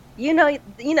 They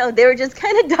were just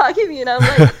kind of dogging me, and I'm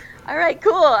like, all right,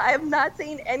 cool. I'm not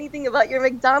saying anything about your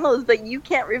McDonald's, but you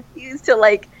can't refuse to,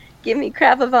 like, give me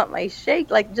crap about my shake.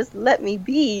 Like, just let me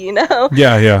be,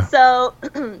 Yeah. So,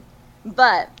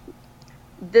 but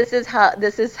this is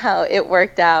how it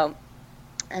worked out,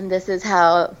 and this is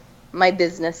how my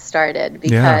business started,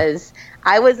 because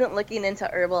I wasn't looking into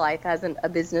Herbalife as a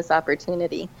business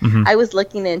opportunity. I was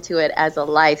looking into it as a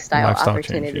lifestyle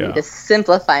opportunity to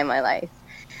simplify my life.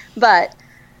 But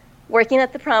working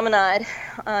at the Promenade,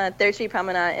 3rd Street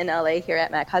Promenade in LA here at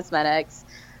MAC Cosmetics,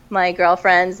 my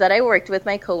girlfriends that I worked with,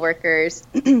 my coworkers,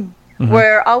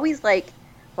 were always like,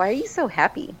 why are you so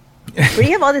happy? Where do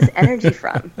you have all this energy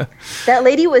from? That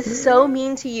lady was so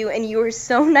mean to you and you were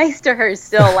so nice to her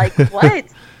still. Like, what?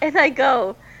 And I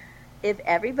go, if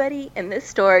everybody in this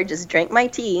store just drank my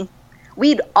tea,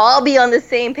 we'd all be on the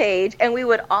same page and we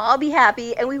would all be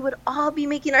happy and we would all be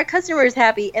making our customers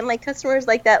happy. And like customers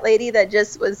like that lady that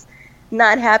just was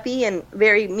not happy and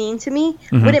very mean to me,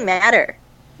 wouldn't matter.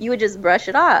 You would just brush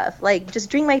it off. Like, just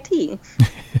drink my tea.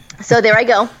 So there I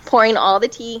go, pouring all the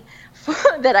tea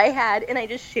that I had, and I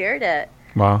just shared it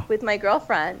with my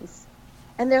girlfriends.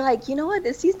 And they're like, you know what,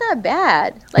 this tea's not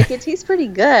bad. Like, it tastes pretty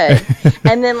good.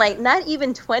 And then, like, not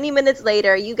even 20 minutes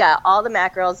later, you got all the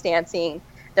Mac girls dancing.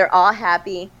 They're all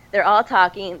happy. They're all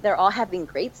talking. They're all having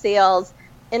great sales,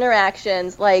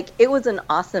 interactions. Like, it was an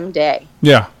awesome day.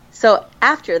 Yeah. So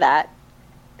after that,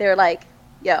 they're like,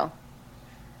 yo,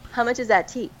 how much is that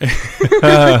tea?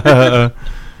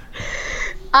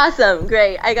 Awesome.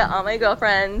 Great. I got all my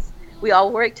girlfriends. We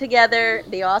all worked together.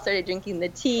 They all started drinking the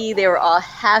tea. They were all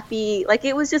happy. Like,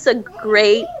 it was just a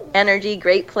great energy,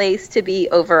 great place to be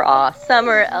overall.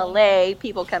 Summer, LA,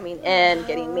 people coming in,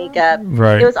 getting makeup.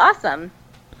 Right. It was awesome.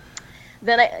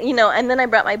 Then I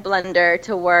brought my blender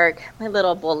to work, my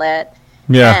little bullet.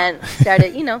 Yeah. And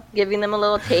started, giving them a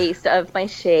little taste of my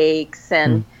shakes.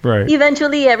 And right.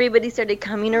 eventually everybody started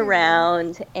coming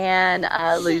around and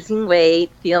losing weight,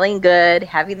 feeling good,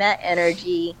 having that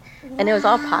energy. And it was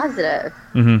all positive.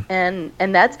 Mm-hmm.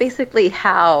 And that's basically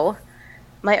how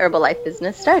my Herbalife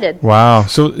business started. Wow.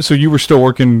 So you were still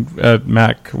working at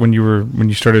MAC when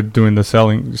you started doing the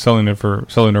selling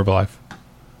Herbalife?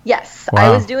 Yes. Wow. I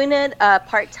was doing it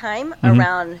part-time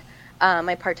around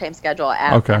my part-time schedule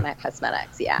at MAC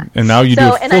Cosmetics. Yeah. And now you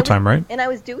do it full-time, right? And I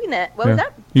was doing it. What was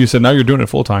that? You said now you're doing it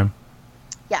full-time.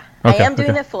 Yeah. I am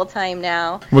doing it full-time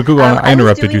now. Well, Google, I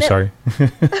interrupted you. Sorry.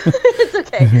 It's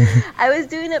okay. I was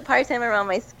doing it part-time around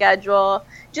my schedule,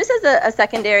 just as a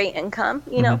secondary income,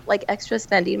 like extra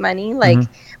spending money.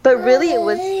 But really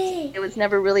it was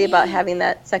never really about having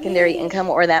that secondary income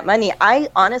or that money. I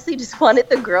honestly just wanted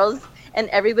the girls and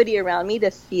everybody around me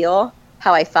to feel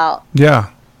how I felt. Yeah.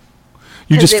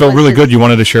 You just felt really good. You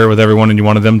wanted to share it with everyone, and you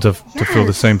wanted them to feel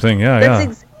the same thing.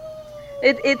 Yeah,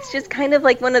 It's just kind of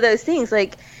like one of those things.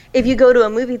 Like, if you go to a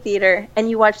movie theater and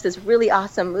you watch this really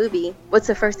awesome movie, what's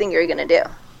the first thing you're going to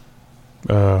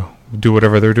do? Do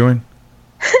whatever they're doing?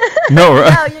 No,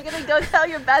 right? No, you're going to go tell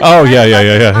your best friend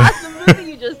yeah. awesome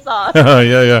movie you just saw.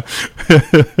 Yeah.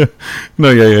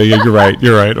 No, yeah.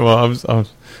 You're right. Well, I was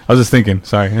just thinking.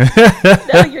 Sorry.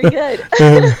 No, you're good.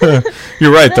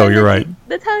 You're right, though. You're right.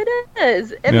 That's how it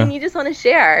is. I mean, you just want to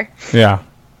share. Yeah.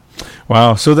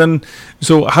 Wow. So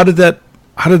how did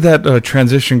that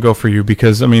transition go for you?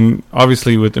 Because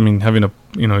obviously having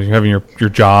your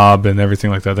job and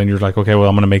everything like that, then you're like, okay, well,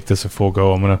 I'm going to make this a full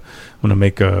go. I'm going to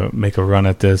make a run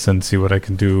at this and see what I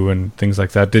can do and things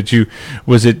like that.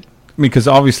 Because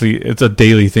obviously it's a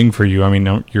daily thing for you.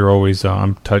 You're always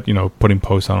putting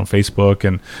posts on Facebook,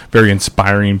 and very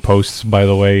inspiring posts, by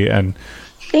the way, and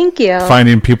thank you.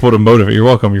 Finding people to motivate. You're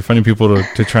welcome. You're finding people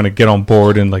to try to get on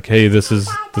board and like, hey, this is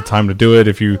the time to do it.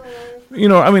 If how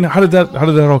did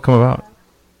that all come about?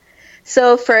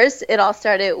 So first, it all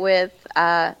started with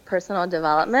personal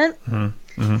development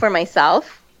for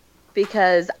myself,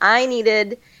 because I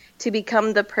needed to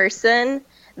become the person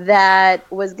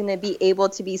that was going to be able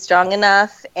to be strong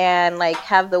enough and like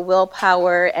have the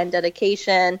willpower and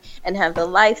dedication and have the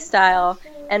lifestyle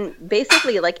and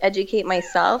basically like educate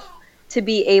myself to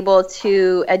be able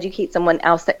to educate someone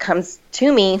else that comes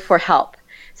to me for help.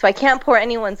 So I can't pour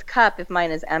anyone's cup if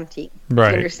mine is empty.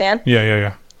 Right. You understand?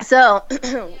 Yeah. So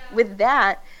with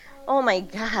that, oh my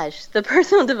gosh, the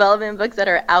personal development books that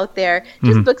are out there,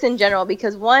 just books in general,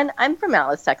 because one, I'm from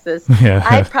Alice, Texas. Yeah.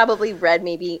 I probably read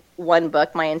maybe one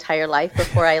book my entire life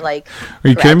before I Are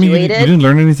you kidding me? You didn't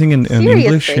learn anything in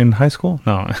English in high school?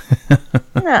 No.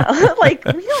 No, like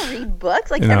we don't read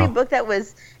books. Like every book that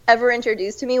was ever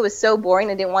introduced to me was so boring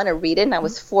I didn't want to read it, and I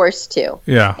was forced to.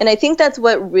 Yeah. And I think that's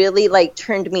what really like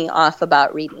turned me off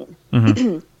about reading.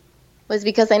 Was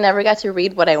because I never got to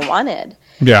read what I wanted.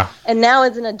 Yeah. And now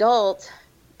as an adult,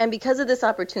 and because of this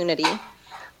opportunity,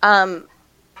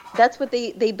 that's what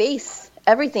they base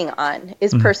everything on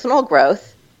is personal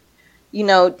growth,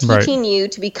 teaching you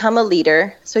to become a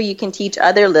leader so you can teach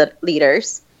other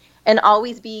leaders, and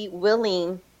always be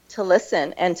willing to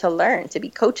listen and to learn, to be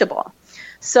coachable.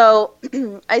 So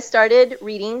I started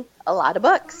reading a lot of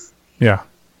books. Yeah.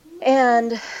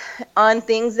 And on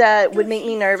things that would make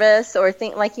me nervous, or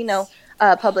think like,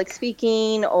 public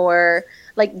speaking, or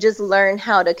like just learn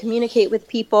how to communicate with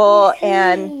people.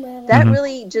 And that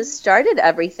really just started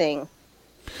everything.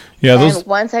 Yeah.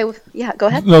 Go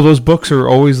ahead. No, those books are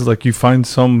always like, you find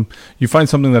something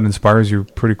that inspires you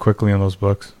pretty quickly on those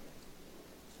books.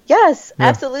 Yes,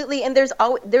 absolutely. And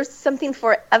there's something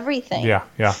for everything.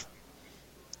 Yeah.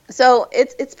 So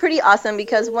it's pretty awesome,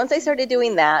 because once I started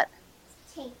doing that,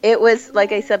 it was,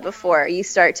 like I said before, you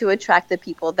start to attract the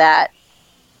people that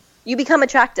you become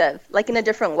attractive, like in a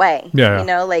different way. Yeah.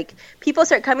 Like people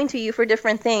start coming to you for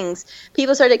different things.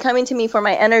 People started coming to me for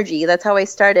my energy. That's how I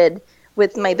started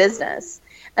with my business.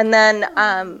 And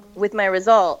then with my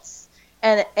results.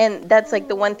 And that's like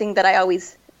the one thing that I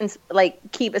always like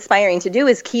keep aspiring to do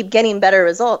is keep getting better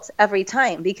results every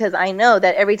time, because I know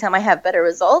that every time I have better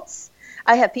results,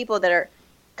 I have people that are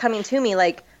coming to me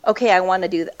like, okay, I want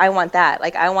that.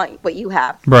 Like, I want what you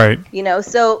have. Right.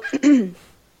 So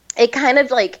it kind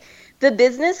of like the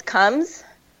business comes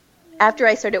after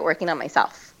I started working on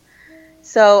myself.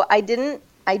 So I didn't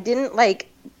like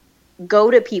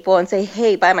go to people and say,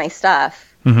 hey, buy my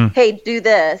stuff. Hey, do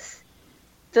this.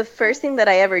 The first thing that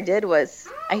I ever did was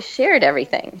I shared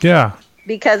everything. Yeah.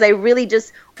 because I really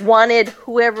just wanted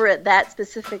whoever that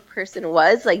specific person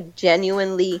was, like,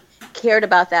 genuinely cared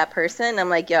about that person. I'm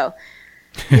like, yo,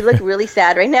 you look really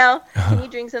sad right now. Can you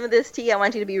drink some of this tea? I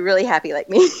want you to be really happy like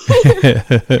me.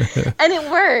 And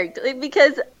it worked, like,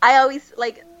 because I always,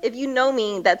 like, if you know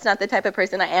me, that's not the type of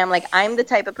person I am. Like, I'm the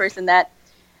type of person that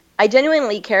I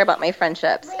genuinely care about my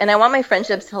friendships, and I want my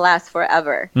friendships to last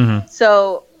forever.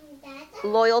 So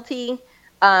loyalty,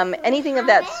 anything of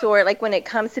that sort, like when it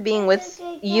comes to being with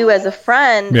you as a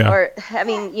friend or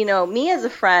having, you know, me as a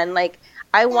friend, like,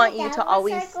 I want you to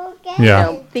always, you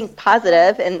know, think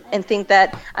positive and think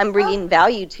that I'm bringing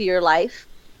value to your life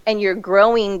and you're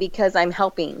growing because I'm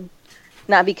helping,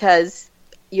 not because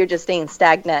you're just staying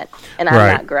stagnant and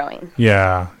I'm not growing.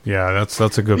 Yeah, that's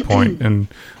a good point. And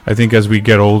I think as we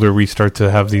get older, we start to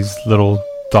have these little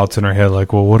thoughts in our head,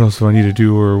 like, well, what else do I need to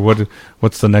do, or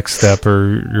what's the next step,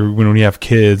 or when we have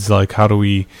kids, like, how do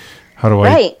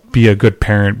I be a good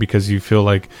parent? Because you feel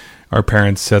like our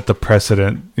parents set the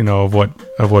precedent, you know, of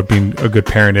what being a good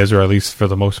parent is, or at least for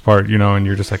the most part, you know, and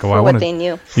you're just like, oh, I want they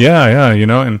knew. Yeah, you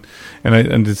know, and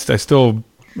it still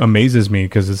amazes me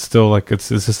because it's still like it's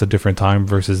just a different time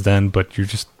versus then, but you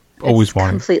just always want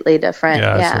completely different.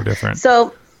 Yeah, it's so different.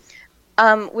 So,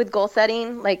 with goal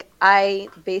setting, like, I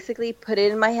basically put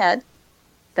it in my head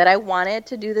that I wanted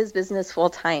to do this business full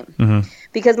time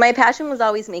because my passion was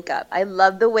always makeup. I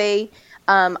love the way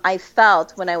I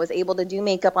felt when I was able to do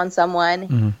makeup on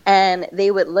someone and they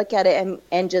would look at it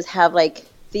and just have, like,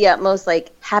 the utmost,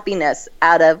 like, happiness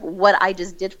out of what I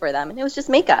just did for them. And it was just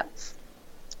makeup.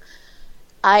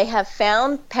 I have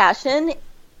found passion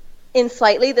in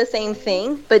slightly the same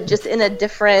thing, but just in a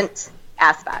different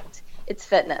aspect. It's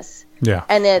fitness. Yeah.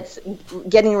 And it's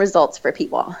getting results for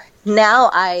people. Now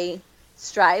I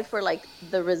strive for, like,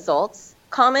 the results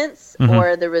comments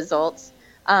or the results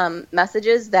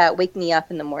messages that wake me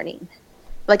up in the morning.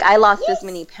 Like, I lost this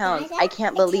many pounds. I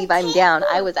can't believe I'm down.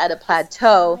 I was at a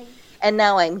plateau and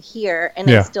now I'm here and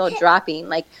I'm still dropping.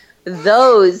 Like,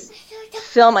 those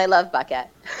fill my love bucket.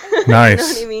 Nice. You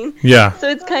know what I mean? Yeah. So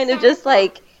it's kind of just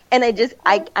like, and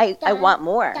I want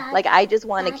more. Like, I just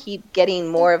want to keep getting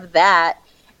more of that.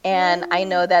 And I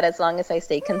know that as long as I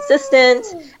stay consistent,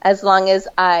 as long as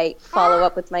I follow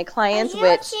up with my clients,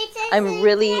 which I'm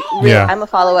really I'm a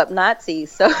follow-up Nazi.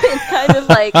 So it's kind of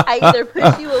like I either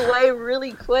push you away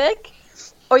really quick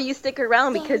or you stick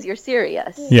around because you're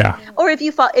serious. Yeah. Or if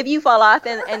you fall off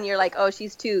and you're like, oh,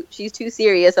 she's too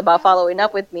serious about following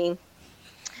up with me.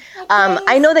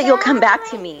 I know that you'll come back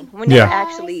to me when you're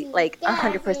actually, like,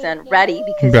 100% ready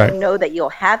because you know that you'll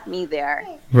have me there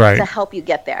to help you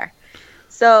get there.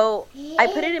 So I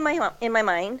put it in my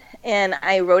mind, and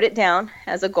I wrote it down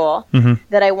as a goal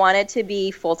that I wanted to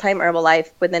be full-time Herbalife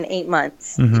within 8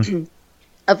 months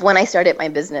of when I started my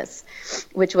business,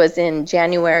 which was in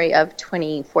January of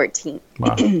 2014.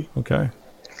 Wow. Okay.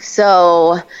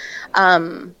 So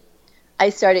I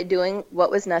started doing what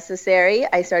was necessary.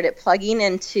 I started plugging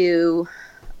into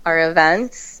our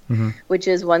events, which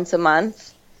is once a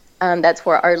month. That's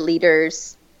where our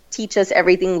leaders teach us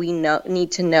everything we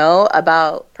need to know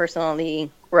about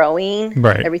personally growing,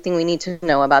 everything we need to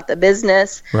know about the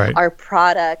business, our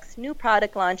products, new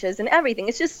product launches, and everything.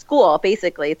 It's just school,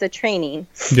 basically. It's a training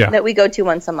that we go to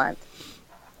once a month.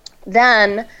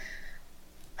 Then,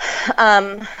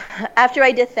 after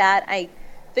I did that, I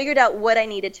figured out what I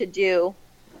needed to do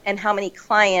and how many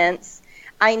clients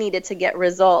I needed to get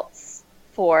results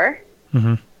for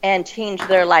and change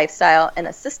their lifestyle and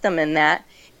a system in that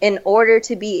in order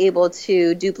to be able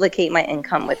to duplicate my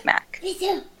income with Mac.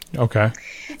 Okay.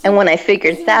 And when I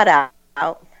figured that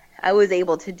out, I was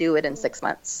able to do it in 6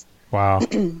 months. Wow.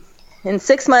 In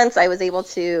 6 months, I was able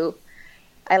to,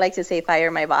 I like to say, fire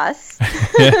my boss.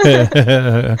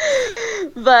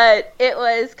 But it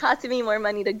was costing me more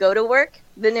money to go to work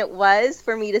than it was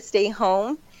for me to stay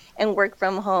home and work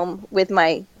from home with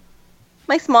my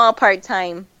small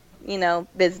part-time, you know,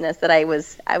 business that I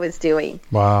was doing.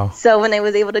 Wow. So when I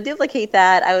was able to duplicate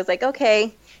that, I was like,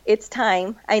 okay, it's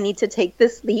time. I need to take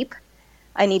this leap.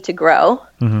 I need to grow.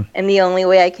 And the only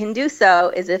way I can do so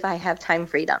is if I have time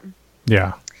freedom.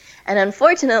 Yeah. And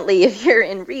unfortunately, if you're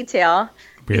in retail,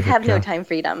 you have no time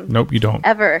freedom. Nope, you don't.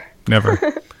 Ever. Never.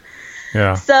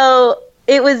 Yeah. So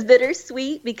it was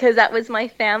bittersweet because that was my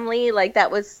family. Like, that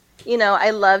was, you know, I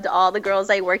loved all the girls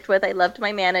I worked with. I loved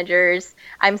my managers.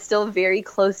 I'm still very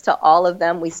close to all of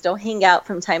them. We still hang out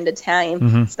from time to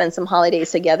time, spend some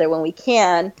holidays together when we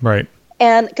can. Right.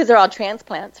 And because they're all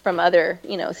transplants from other,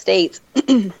 you know, states.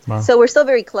 Wow. So we're still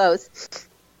very close.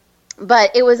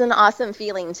 But it was an awesome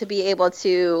feeling to be able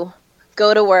to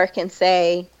go to work and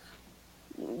say,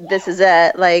 this is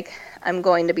it. Like, I'm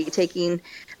going to be taking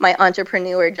my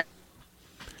entrepreneur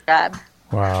job.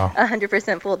 Wow.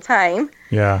 100% full time.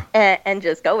 Yeah. And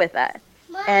just go with that.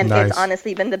 And Nice. it's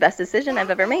honestly been the best decision I've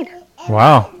ever made.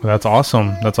 Wow, that's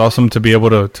awesome. That's awesome to be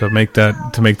able to make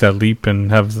that leap and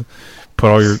have put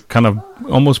all your kind of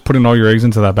almost putting all your eggs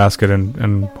into that basket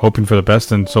and hoping for the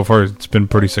best. And so far, it's been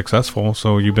pretty successful.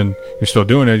 So you're still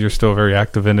doing it. You're still very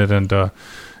active in it, and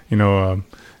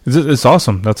it's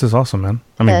awesome. That's just awesome, man.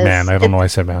 I mean, Yes. man. I don't know why I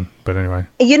said man, but anyway.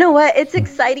 You know what? It's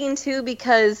exciting too,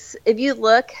 because if you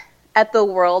look at the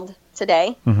world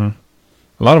today, A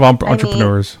lot of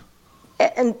entrepreneurs.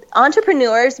 and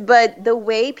entrepreneurs, but the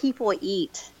way people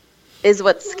eat is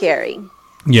what's scary.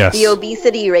 Yes. The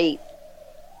obesity rate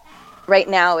right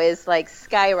now is like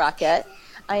skyrocket.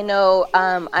 I know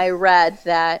I read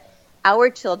that our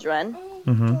children,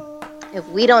 if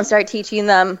we don't start teaching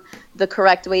them the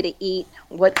correct way to eat,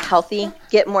 what's healthy,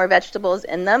 get more vegetables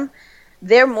in them,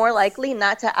 they're more likely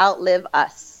not to outlive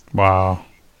us. Wow.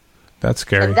 That's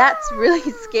scary. And that's really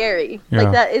scary. Yeah.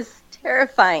 Like, that is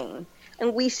terrifying.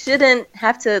 And we shouldn't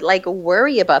have to, like,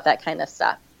 worry about that kind of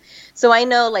stuff. So I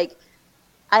know, like,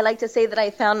 I like to say that I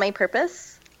found my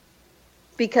purpose,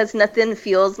 because nothing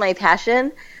fuels my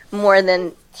passion more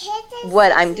than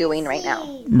what I'm doing right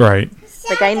now. Right.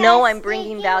 Like, I know I'm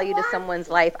bringing value to someone's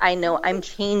life. I know I'm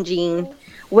changing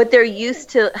what they're used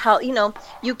to. How,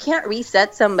 you can't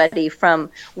reset somebody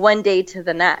from one day to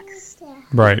the next.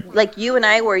 Right. Like, you and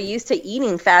I were used to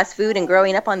eating fast food and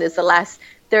growing up on this the last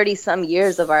 30-some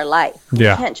years of our life.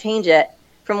 Yeah. We can't change it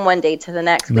from one day to the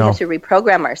next. We No. have to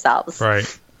reprogram ourselves. Right.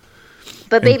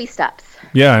 But baby steps.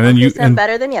 Yeah, and then you I'm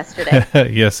better than yesterday.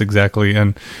 Yes, exactly.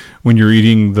 And when you're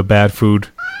eating the bad food,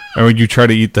 or when you try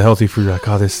to eat the healthy food, you're like,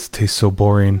 oh, this tastes so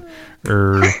boring,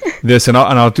 or this, and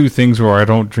I'll do things where I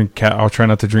don't drink. I'll try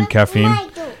not to drink caffeine,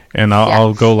 and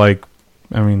I'll go like,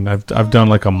 I mean, I've done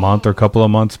like a month or a couple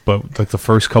of months, but like the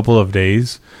first couple of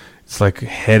days, it's like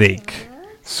headache.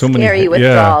 So Scary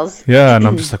withdrawals. Yeah, and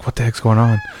I'm just like, what the heck's going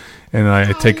on? And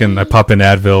I pop in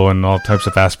Advil and all types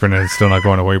of aspirin, and it's still not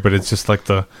going away. But it's just like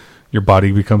your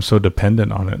body becomes so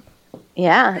dependent on it.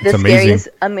 Yeah, It's the amazing. scariest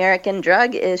American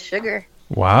drug is sugar.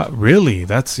 Wow, really?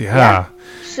 That's yeah.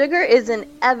 Sugar is in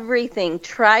everything.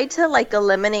 Try to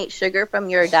eliminate sugar from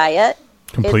your diet.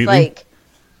 Completely?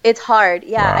 It's hard.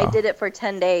 Yeah, Wow. I did it for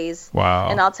 10 days. Wow.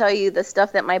 And I'll tell you the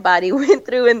stuff that my body went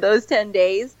through in those 10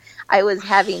 days. I was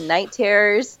having night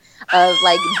terrors of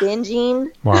binging,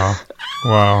 Wow.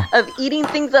 Wow. of eating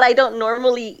things that I don't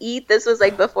normally eat. This was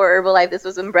before Herbalife. This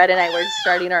was when Brett and I were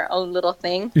starting our own little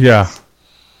thing. Yeah.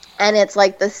 And it's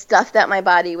the stuff that my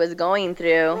body was going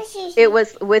through. It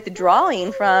was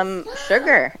withdrawing from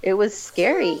sugar. It was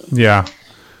scary Yeah.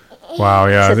 Wow.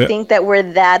 Yeah. to think that we're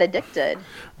that addicted.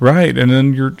 Right. And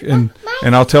then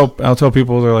and I'll tell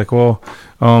people, they're like, well,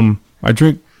 I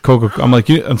drink Coca. I'm like,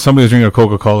 and somebody's drinking a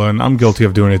Coca-Cola, and I'm guilty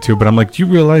of doing it too. But I'm like, do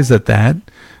you realize that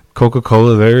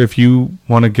Coca-Cola there, if you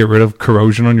want to get rid of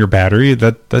corrosion on your battery,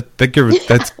 that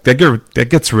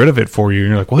gets rid of it for you. And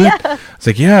you're like, what? Yeah. It's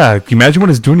like, yeah. Can you imagine what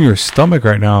it's doing to your stomach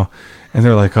right now? And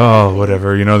they're like, oh,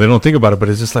 whatever. They don't think about it, but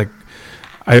it's just like,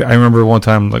 I remember one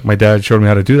time, my dad showed me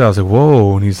how to do that. I was like,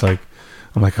 whoa. And he's like,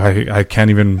 I'm like, I can't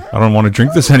even, I don't want to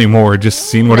drink this anymore. Just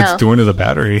seeing what it's doing to the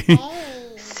battery.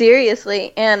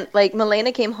 Seriously. And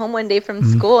Milena came home one day from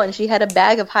school and she had a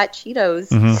bag of hot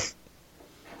Cheetos.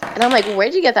 And I'm like,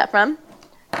 where'd you get that from?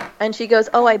 And she goes,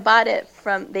 oh, I bought it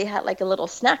from, they had a little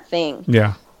snack thing.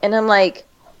 Yeah. And I'm like,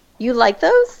 you like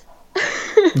those?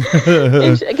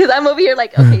 Because I'm over here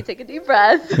okay, take a deep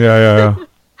breath. Yeah.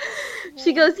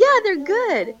 She goes, yeah, they're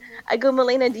good. I go,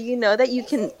 Milena, do you know that you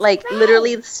can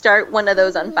literally start one of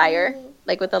those on fire,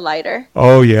 with a lighter?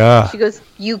 Oh, yeah. She goes,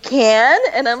 you can?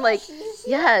 And I'm like,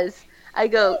 yes. I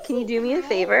go, can you do me a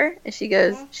favor? And she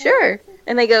goes, sure.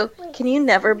 And I go, can you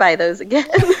never buy those again?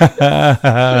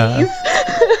 Please.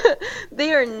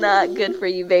 They are not good for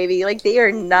you, baby. They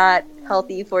are not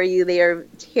healthy for you. They are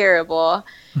terrible.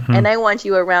 And I want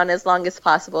you around as long as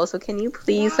possible. So can you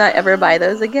please not ever buy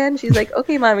those again? She's like,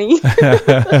 okay, mommy.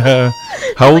 How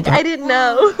old? I didn't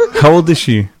know. How old is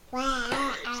she?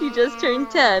 She just turned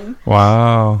 10.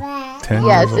 Wow. 10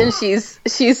 Yes, years old. and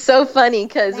she's so funny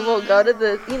because we'll go to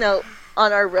the,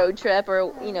 on our road trip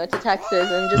or, to Texas,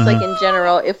 and just in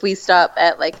general, if we stop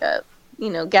at a,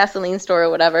 gasoline store or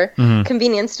whatever,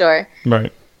 convenience store.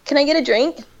 Right. Can I get a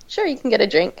drink? Sure, you can get a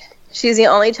drink. She's the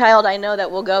only child I know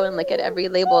that will go and look at every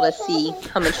label to see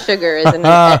how much sugar is in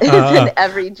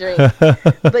every drink.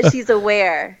 But she's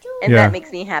aware, and that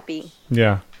makes me happy.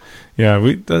 Yeah. Yeah,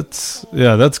 that's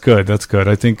good. That's good.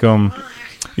 I think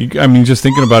just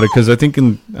thinking about it, because I think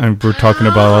we're talking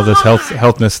about all this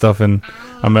healthness stuff, and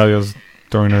Amelia's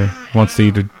wants to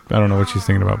eat it. I don't know what she's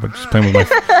thinking about, but she's playing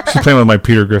with my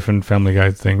Peter Griffin Family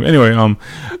Guy thing. Anyway,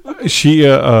 she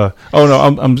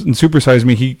I'm Super Size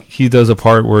Me. He does a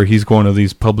part where he's going to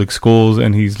these public schools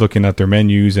and he's looking at their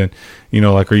menus and,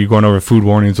 like, are you going over food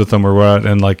warnings with them or what?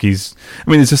 And like it's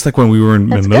just like when we were in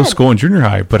middle school and junior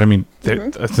high. But I mean,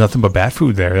 it's nothing but bad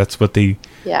food there. That's what they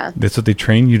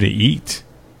train you to eat.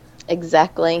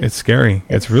 Exactly. It's scary.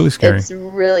 It's really scary. It's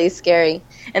really scary,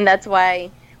 and that's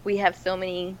why we have so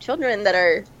many children that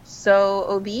are so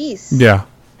obese. Yeah.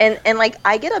 And like,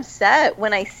 I get upset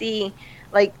when I see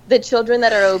like the children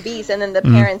that are obese and then the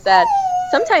parents that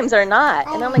sometimes are not.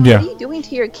 And I'm like, what are you doing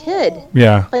to your kid?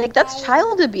 Yeah. Like, that's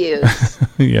child abuse.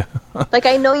 Yeah. Like,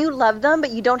 I know you love them,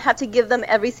 but you don't have to give them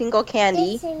every single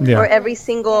candy or every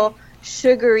single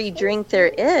sugary drink there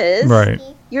is. Right.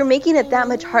 You're making it that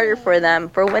much harder for them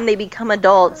for when they become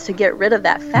adults to get rid of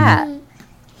that fat.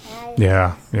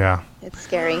 Yeah. Yeah. It's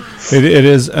scary. It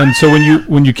is. And so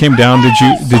when you came down, did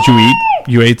you eat?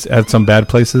 You ate at some bad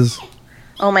places?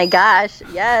 Oh my gosh,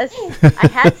 yes. I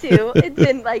had to. It's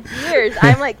been like years.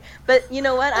 I'm like, but you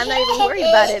know what? I'm not even worried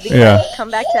about it because I come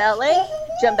back to LA,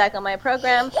 jump back on my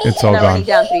program, it's all and I'm gone. already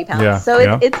down 3 pounds. Yeah. So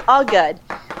it's all good.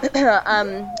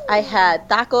 I had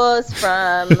tacos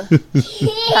from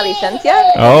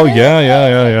Calicencia. Oh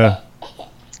yeah.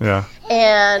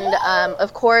 And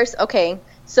of course, okay.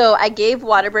 So I gave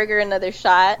Whataburger another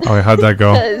shot. Oh, how'd that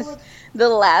go? Because the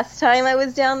last time I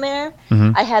was down there,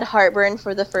 I had heartburn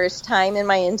for the first time in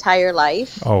my entire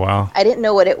life. Oh, wow. I didn't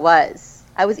know what it was.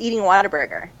 I was eating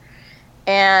Whataburger,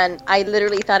 and I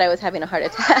literally thought I was having a heart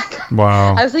attack.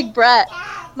 Wow. I was like, Brett,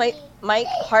 my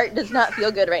heart does not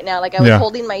feel good right now. Like, I was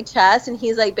holding my chest, and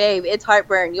he's like, babe, it's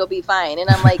heartburn. You'll be fine. And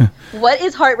I'm like, what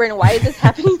is heartburn? Why is this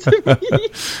happening to me?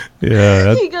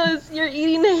 Yeah. He goes, you're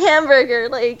eating a hamburger.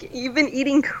 Like, you've been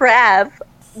eating crab.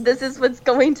 This is what's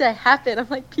going to happen. I'm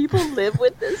like, people live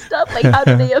with this stuff. Like, how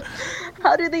do they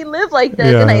live like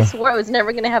this? Yeah. And I swore I was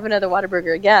never going to have another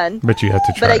Whataburger again. But you had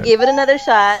to try. But I gave it another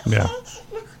shot. Yeah.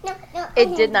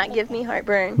 It did not give me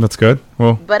heartburn. That's good.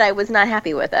 Well, but I was not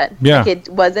happy with it. Yeah. Like, it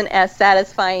wasn't as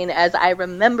satisfying as I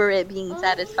remember it being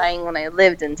satisfying when I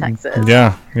lived in Texas.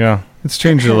 Yeah. It's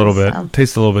changed a little bit. It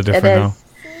tastes a little bit different now.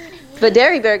 But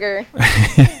Dairy Burger,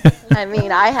 I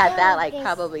mean, I had that like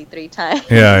probably 3 times.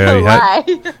 Yeah.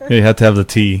 You had to have the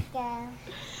tea.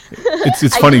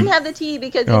 It's funny. I didn't have the tea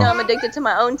because I'm addicted to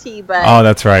my own tea. But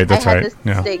that's right. I had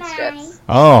the steak strips.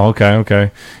 Oh,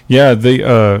 okay. Yeah,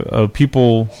 the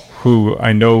people who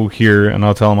I know here, and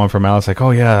I'll tell them I'm from Alice. Like, oh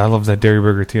yeah, I love that Dairy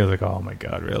Burger tea. I was like, oh my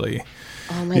god, really?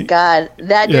 Oh my god,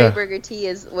 that Dairy Burger tea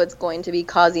is what's going to be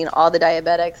causing all the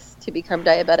diabetics to become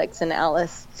diabetics in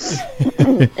Alice,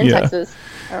 in Texas,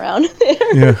 around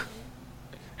there.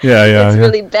 Yeah. It's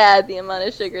really bad, the amount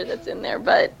of sugar that's in there,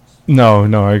 but no,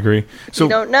 I agree. So you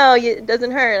don't know, it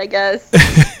doesn't hurt, I guess.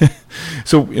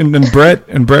 So and Brett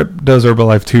does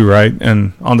Herbalife too, right?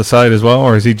 And on the side as well,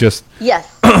 or is he just?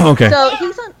 Yes. Okay. So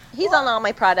he's on all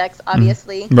my products,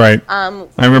 obviously. Right. I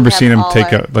remember seeing him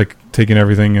taking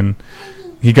everything, and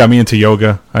he got me into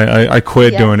yoga. I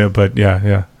quit doing it, but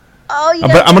yeah. Oh, you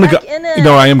but I'm gonna back in it.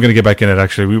 No, I am gonna get back in it.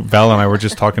 Actually, Val and I were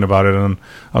just talking about it, and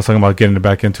I was talking about getting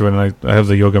back into it. And I have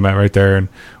the yoga mat right there, and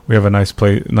we have a nice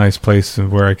place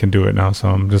where I can do it now. So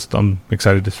I'm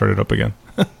excited to start it up again.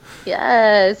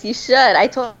 Yes, you should. I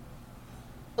told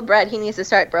Brett he needs to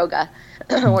start Broga,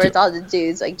 where it's all the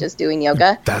dudes like just doing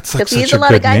yoga. That's such he has a a lot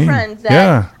good of guy name. friends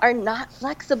that are not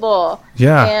flexible.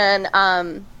 Yeah.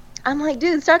 And I'm like,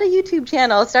 dude, start a YouTube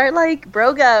channel. Start like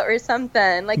Broga or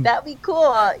something. Like, that'd be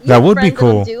cool. That would be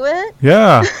cool. Do it.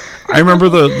 Yeah. I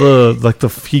remember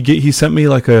he sent me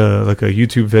like a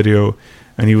YouTube video,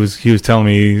 and he was telling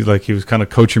me, like, he was kind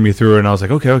of coaching me through it, and I was like,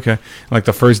 okay. Like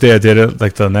the first day I did it,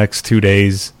 like the next 2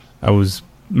 days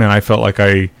I felt like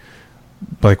I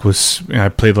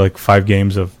played like 5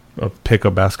 games of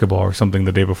pickup basketball or something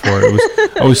the day before.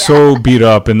 I was so beat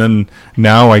up, and then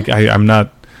now I'm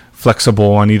not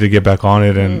flexible. I need to get back on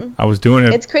it, and I was doing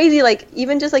it. It's crazy. Like,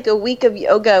 even just like a week of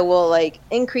yoga will like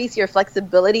increase your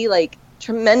flexibility like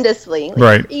tremendously. Like,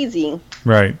 right. Easy.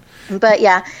 Right. But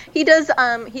yeah, he does.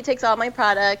 He takes all my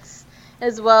products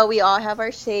as well. We all have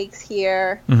our shakes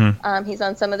here. Mm-hmm. He's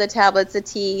on some of the tablets, the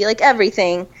tea, like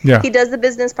everything. Yeah. He does the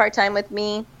business part-time with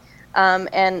me.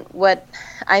 And what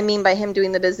I mean by him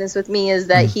doing the business with me is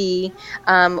that he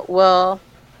will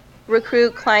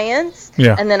recruit clients,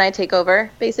 and then I take over,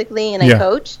 basically, and I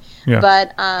coach. Yeah.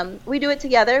 But we do it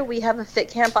together. We have a fit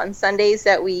camp on Sundays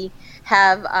that we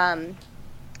have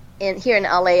here in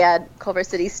LA at Culver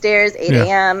City Stairs, 8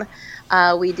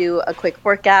 a.m. We do a quick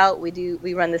workout.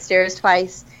 We run the stairs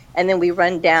twice, and then we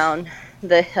run down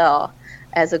the hill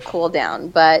as a cool down.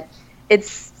 But it's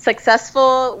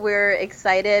successful. We're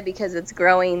excited because it's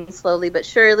growing slowly but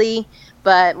surely.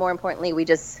 But more importantly,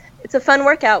 it's a fun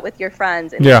workout with your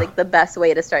friends, and it's like the best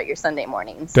way to start your Sunday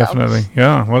morning. So. Definitely.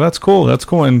 Yeah. Well, that's cool. That's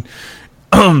cool. And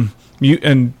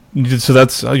so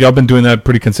that's y'all been doing that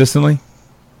pretty consistently?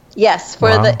 Yes.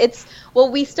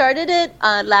 We started it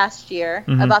last year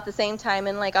about the same time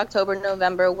in like October,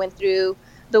 November, went through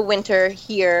the winter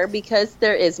here because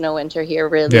there is no winter here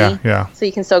really. Yeah. So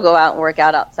you can still go out and work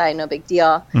out outside, no big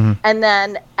deal. And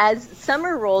then as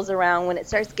summer rolls around, when it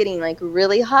starts getting like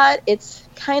really hot, it's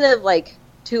kind of like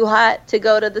too hot to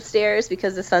go to the stairs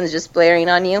because the sun's just blaring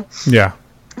on you. Yeah.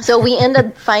 So we end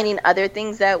up finding other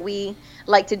things that we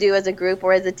like to do as a group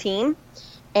or as a team.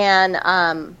 And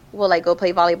we'll like go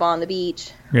play volleyball on the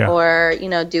beach or,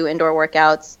 do indoor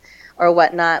workouts or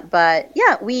whatnot. But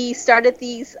yeah, we started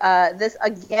this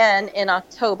again in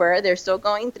October. They're still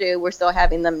going through. We're still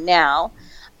having them now.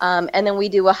 And then we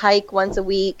do a hike once a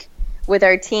week with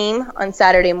our team on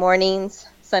Saturday mornings.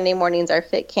 Sunday mornings are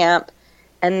fit camp.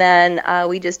 And then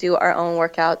we just do our own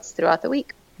workouts throughout the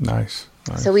week. Nice.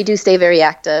 So we do stay very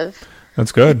active.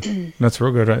 That's good. That's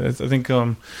real good. I think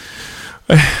I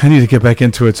need to get back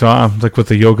into it. So I'm like with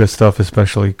the yoga stuff,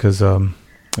 especially because I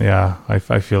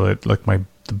feel it like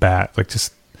the bat, like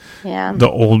just the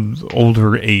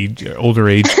older age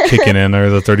kicking in, or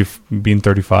the being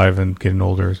 35 and getting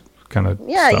older kind of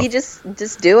stuff. You just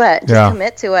do it. Just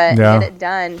commit to it. Get it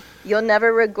done. You'll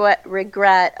never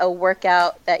regret a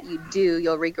workout that you do.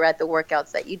 You'll regret the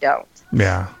workouts that you don't.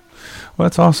 Yeah. Well,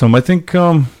 that's awesome. I think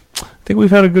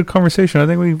we've had a good conversation. I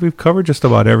think we've covered just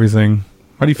about everything.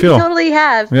 How do you feel? You totally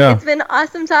have. Yeah. It's been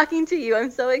awesome talking to you. I'm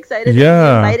so excited that you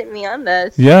invited me on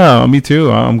this. Yeah, me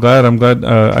too. I'm glad.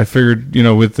 I figured,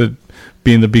 with it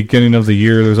being the beginning of the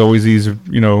year, there's always these,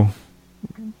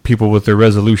 people with their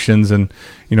resolutions and,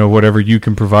 whatever you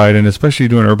can provide, and especially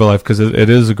doing Herbalife because it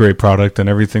is a great product and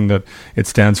everything that it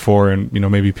stands for, and,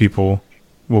 maybe people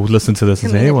will listen to this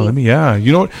and say, hey, well, you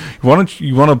want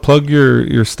to plug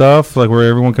your stuff, like where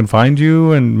everyone can find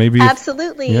you, and maybe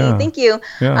absolutely. Thank you.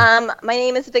 My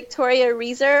name is Victoria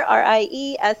Rieser,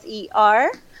 Rieser.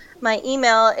 My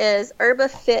email is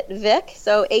herbafitvic,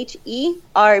 so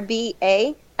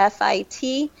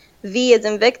HERBAFIT, V as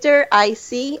in Victor,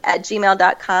 IC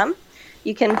 @gmail.com.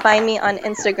 You can find me on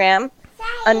Instagram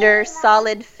under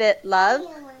Solid Fit Love.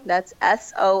 That's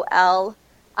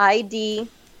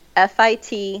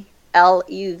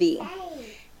SOLIDFITLUV.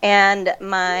 And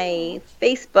my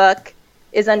Facebook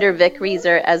is under Vic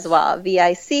Rieser as well,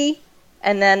 VIC,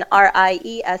 and then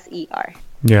RIESER.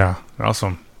 Yeah,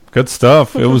 awesome. Good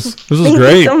stuff. This was Thank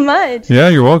great. You so much. Yeah,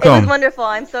 you're welcome. It was wonderful.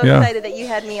 I'm so excited that you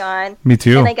had me on. Me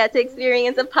too. And I got to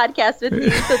experience a podcast with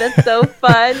you, so that's so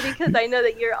fun because I know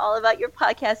that you're all about your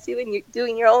podcast too, and you're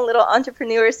doing your own little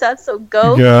entrepreneur stuff. So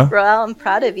go, Roel. I'm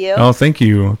proud of you. Oh, thank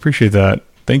you. I appreciate that.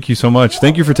 Thank you so much.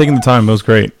 Thank you for taking the time. That was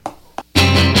great.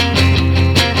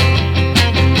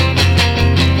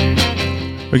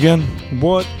 Again,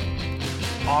 what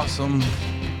awesome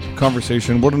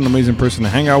conversation. What an amazing person to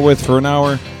hang out with for an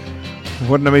hour.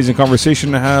 What an amazing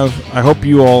conversation to have. I hope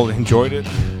you all enjoyed it.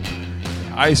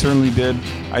 I certainly did.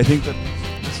 I think that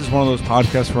this is one of those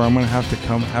podcasts where I'm going to have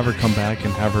her come back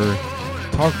and have her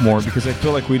talk more, because I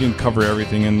feel like we didn't cover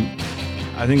everything, and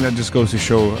I think that just goes to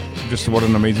show just what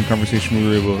an amazing conversation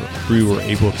we were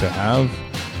able to have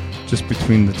just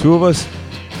between the two of us.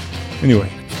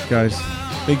 Anyway, guys,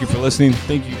 thank you for listening.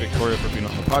 Thank you, Victoria, for being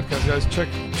on the podcast, guys.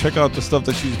 Check out the stuff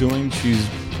that she's doing. She's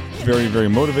very, very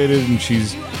motivated, and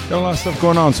she's got a lot of stuff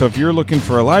going on. So if you're looking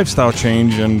for a lifestyle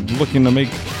change and looking to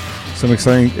make some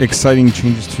exciting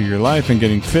changes to your life and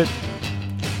getting fit,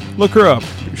 look her up.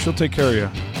 She'll take care of you.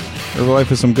 Herbalife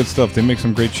has some good stuff. They make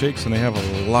some great shakes, and they have a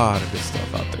lot of good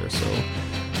stuff out there. So,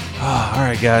 all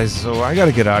right, guys. So I got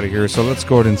to get out of here. So let's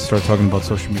go ahead and start talking about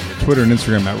social media. Twitter and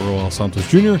Instagram at Roel Santos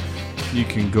Jr. You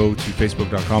can go to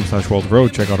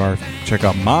facebook.com/worldroad. Check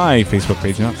out my Facebook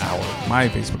page, my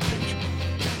Facebook page.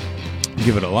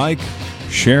 Give it a like,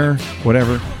 share,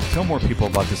 whatever. Tell more people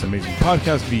about this amazing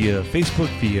podcast via Facebook,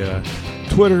 via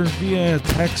Twitter, via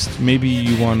text. Maybe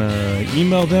you want to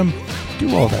email them.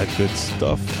 Do all that good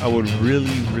stuff. I would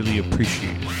really, really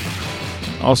appreciate it.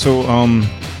 Also,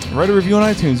 write a review on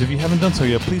iTunes if you haven't done so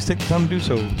yet. Please take the time to do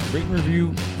so. Rate and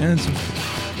review and subscribe.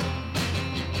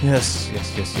 Yes,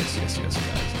 guys.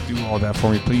 Do all that for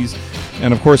me, please.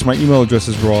 And, of course, my email address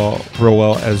is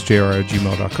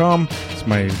roelsjr@gmail.com. It's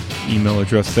my email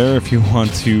address there. If you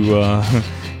want to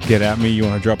get at me, you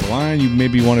want to drop a line, you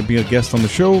maybe want to be a guest on the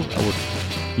show, I would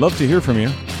love to hear from you.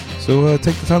 So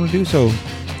take the time to do so.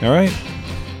 All right?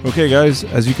 Okay, guys,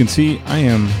 as you can see, I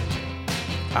am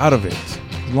out of it.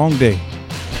 long day.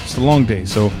 It's a long day.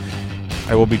 So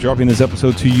I will be dropping this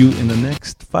episode to you in the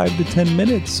next 5 to 10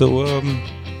 minutes. So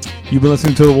you've been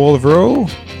listening to The Wall of Row.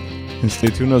 And stay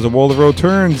tuned as The Wall of Row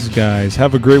turns, guys.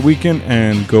 Have a great weekend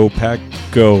and go Pack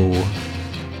Go.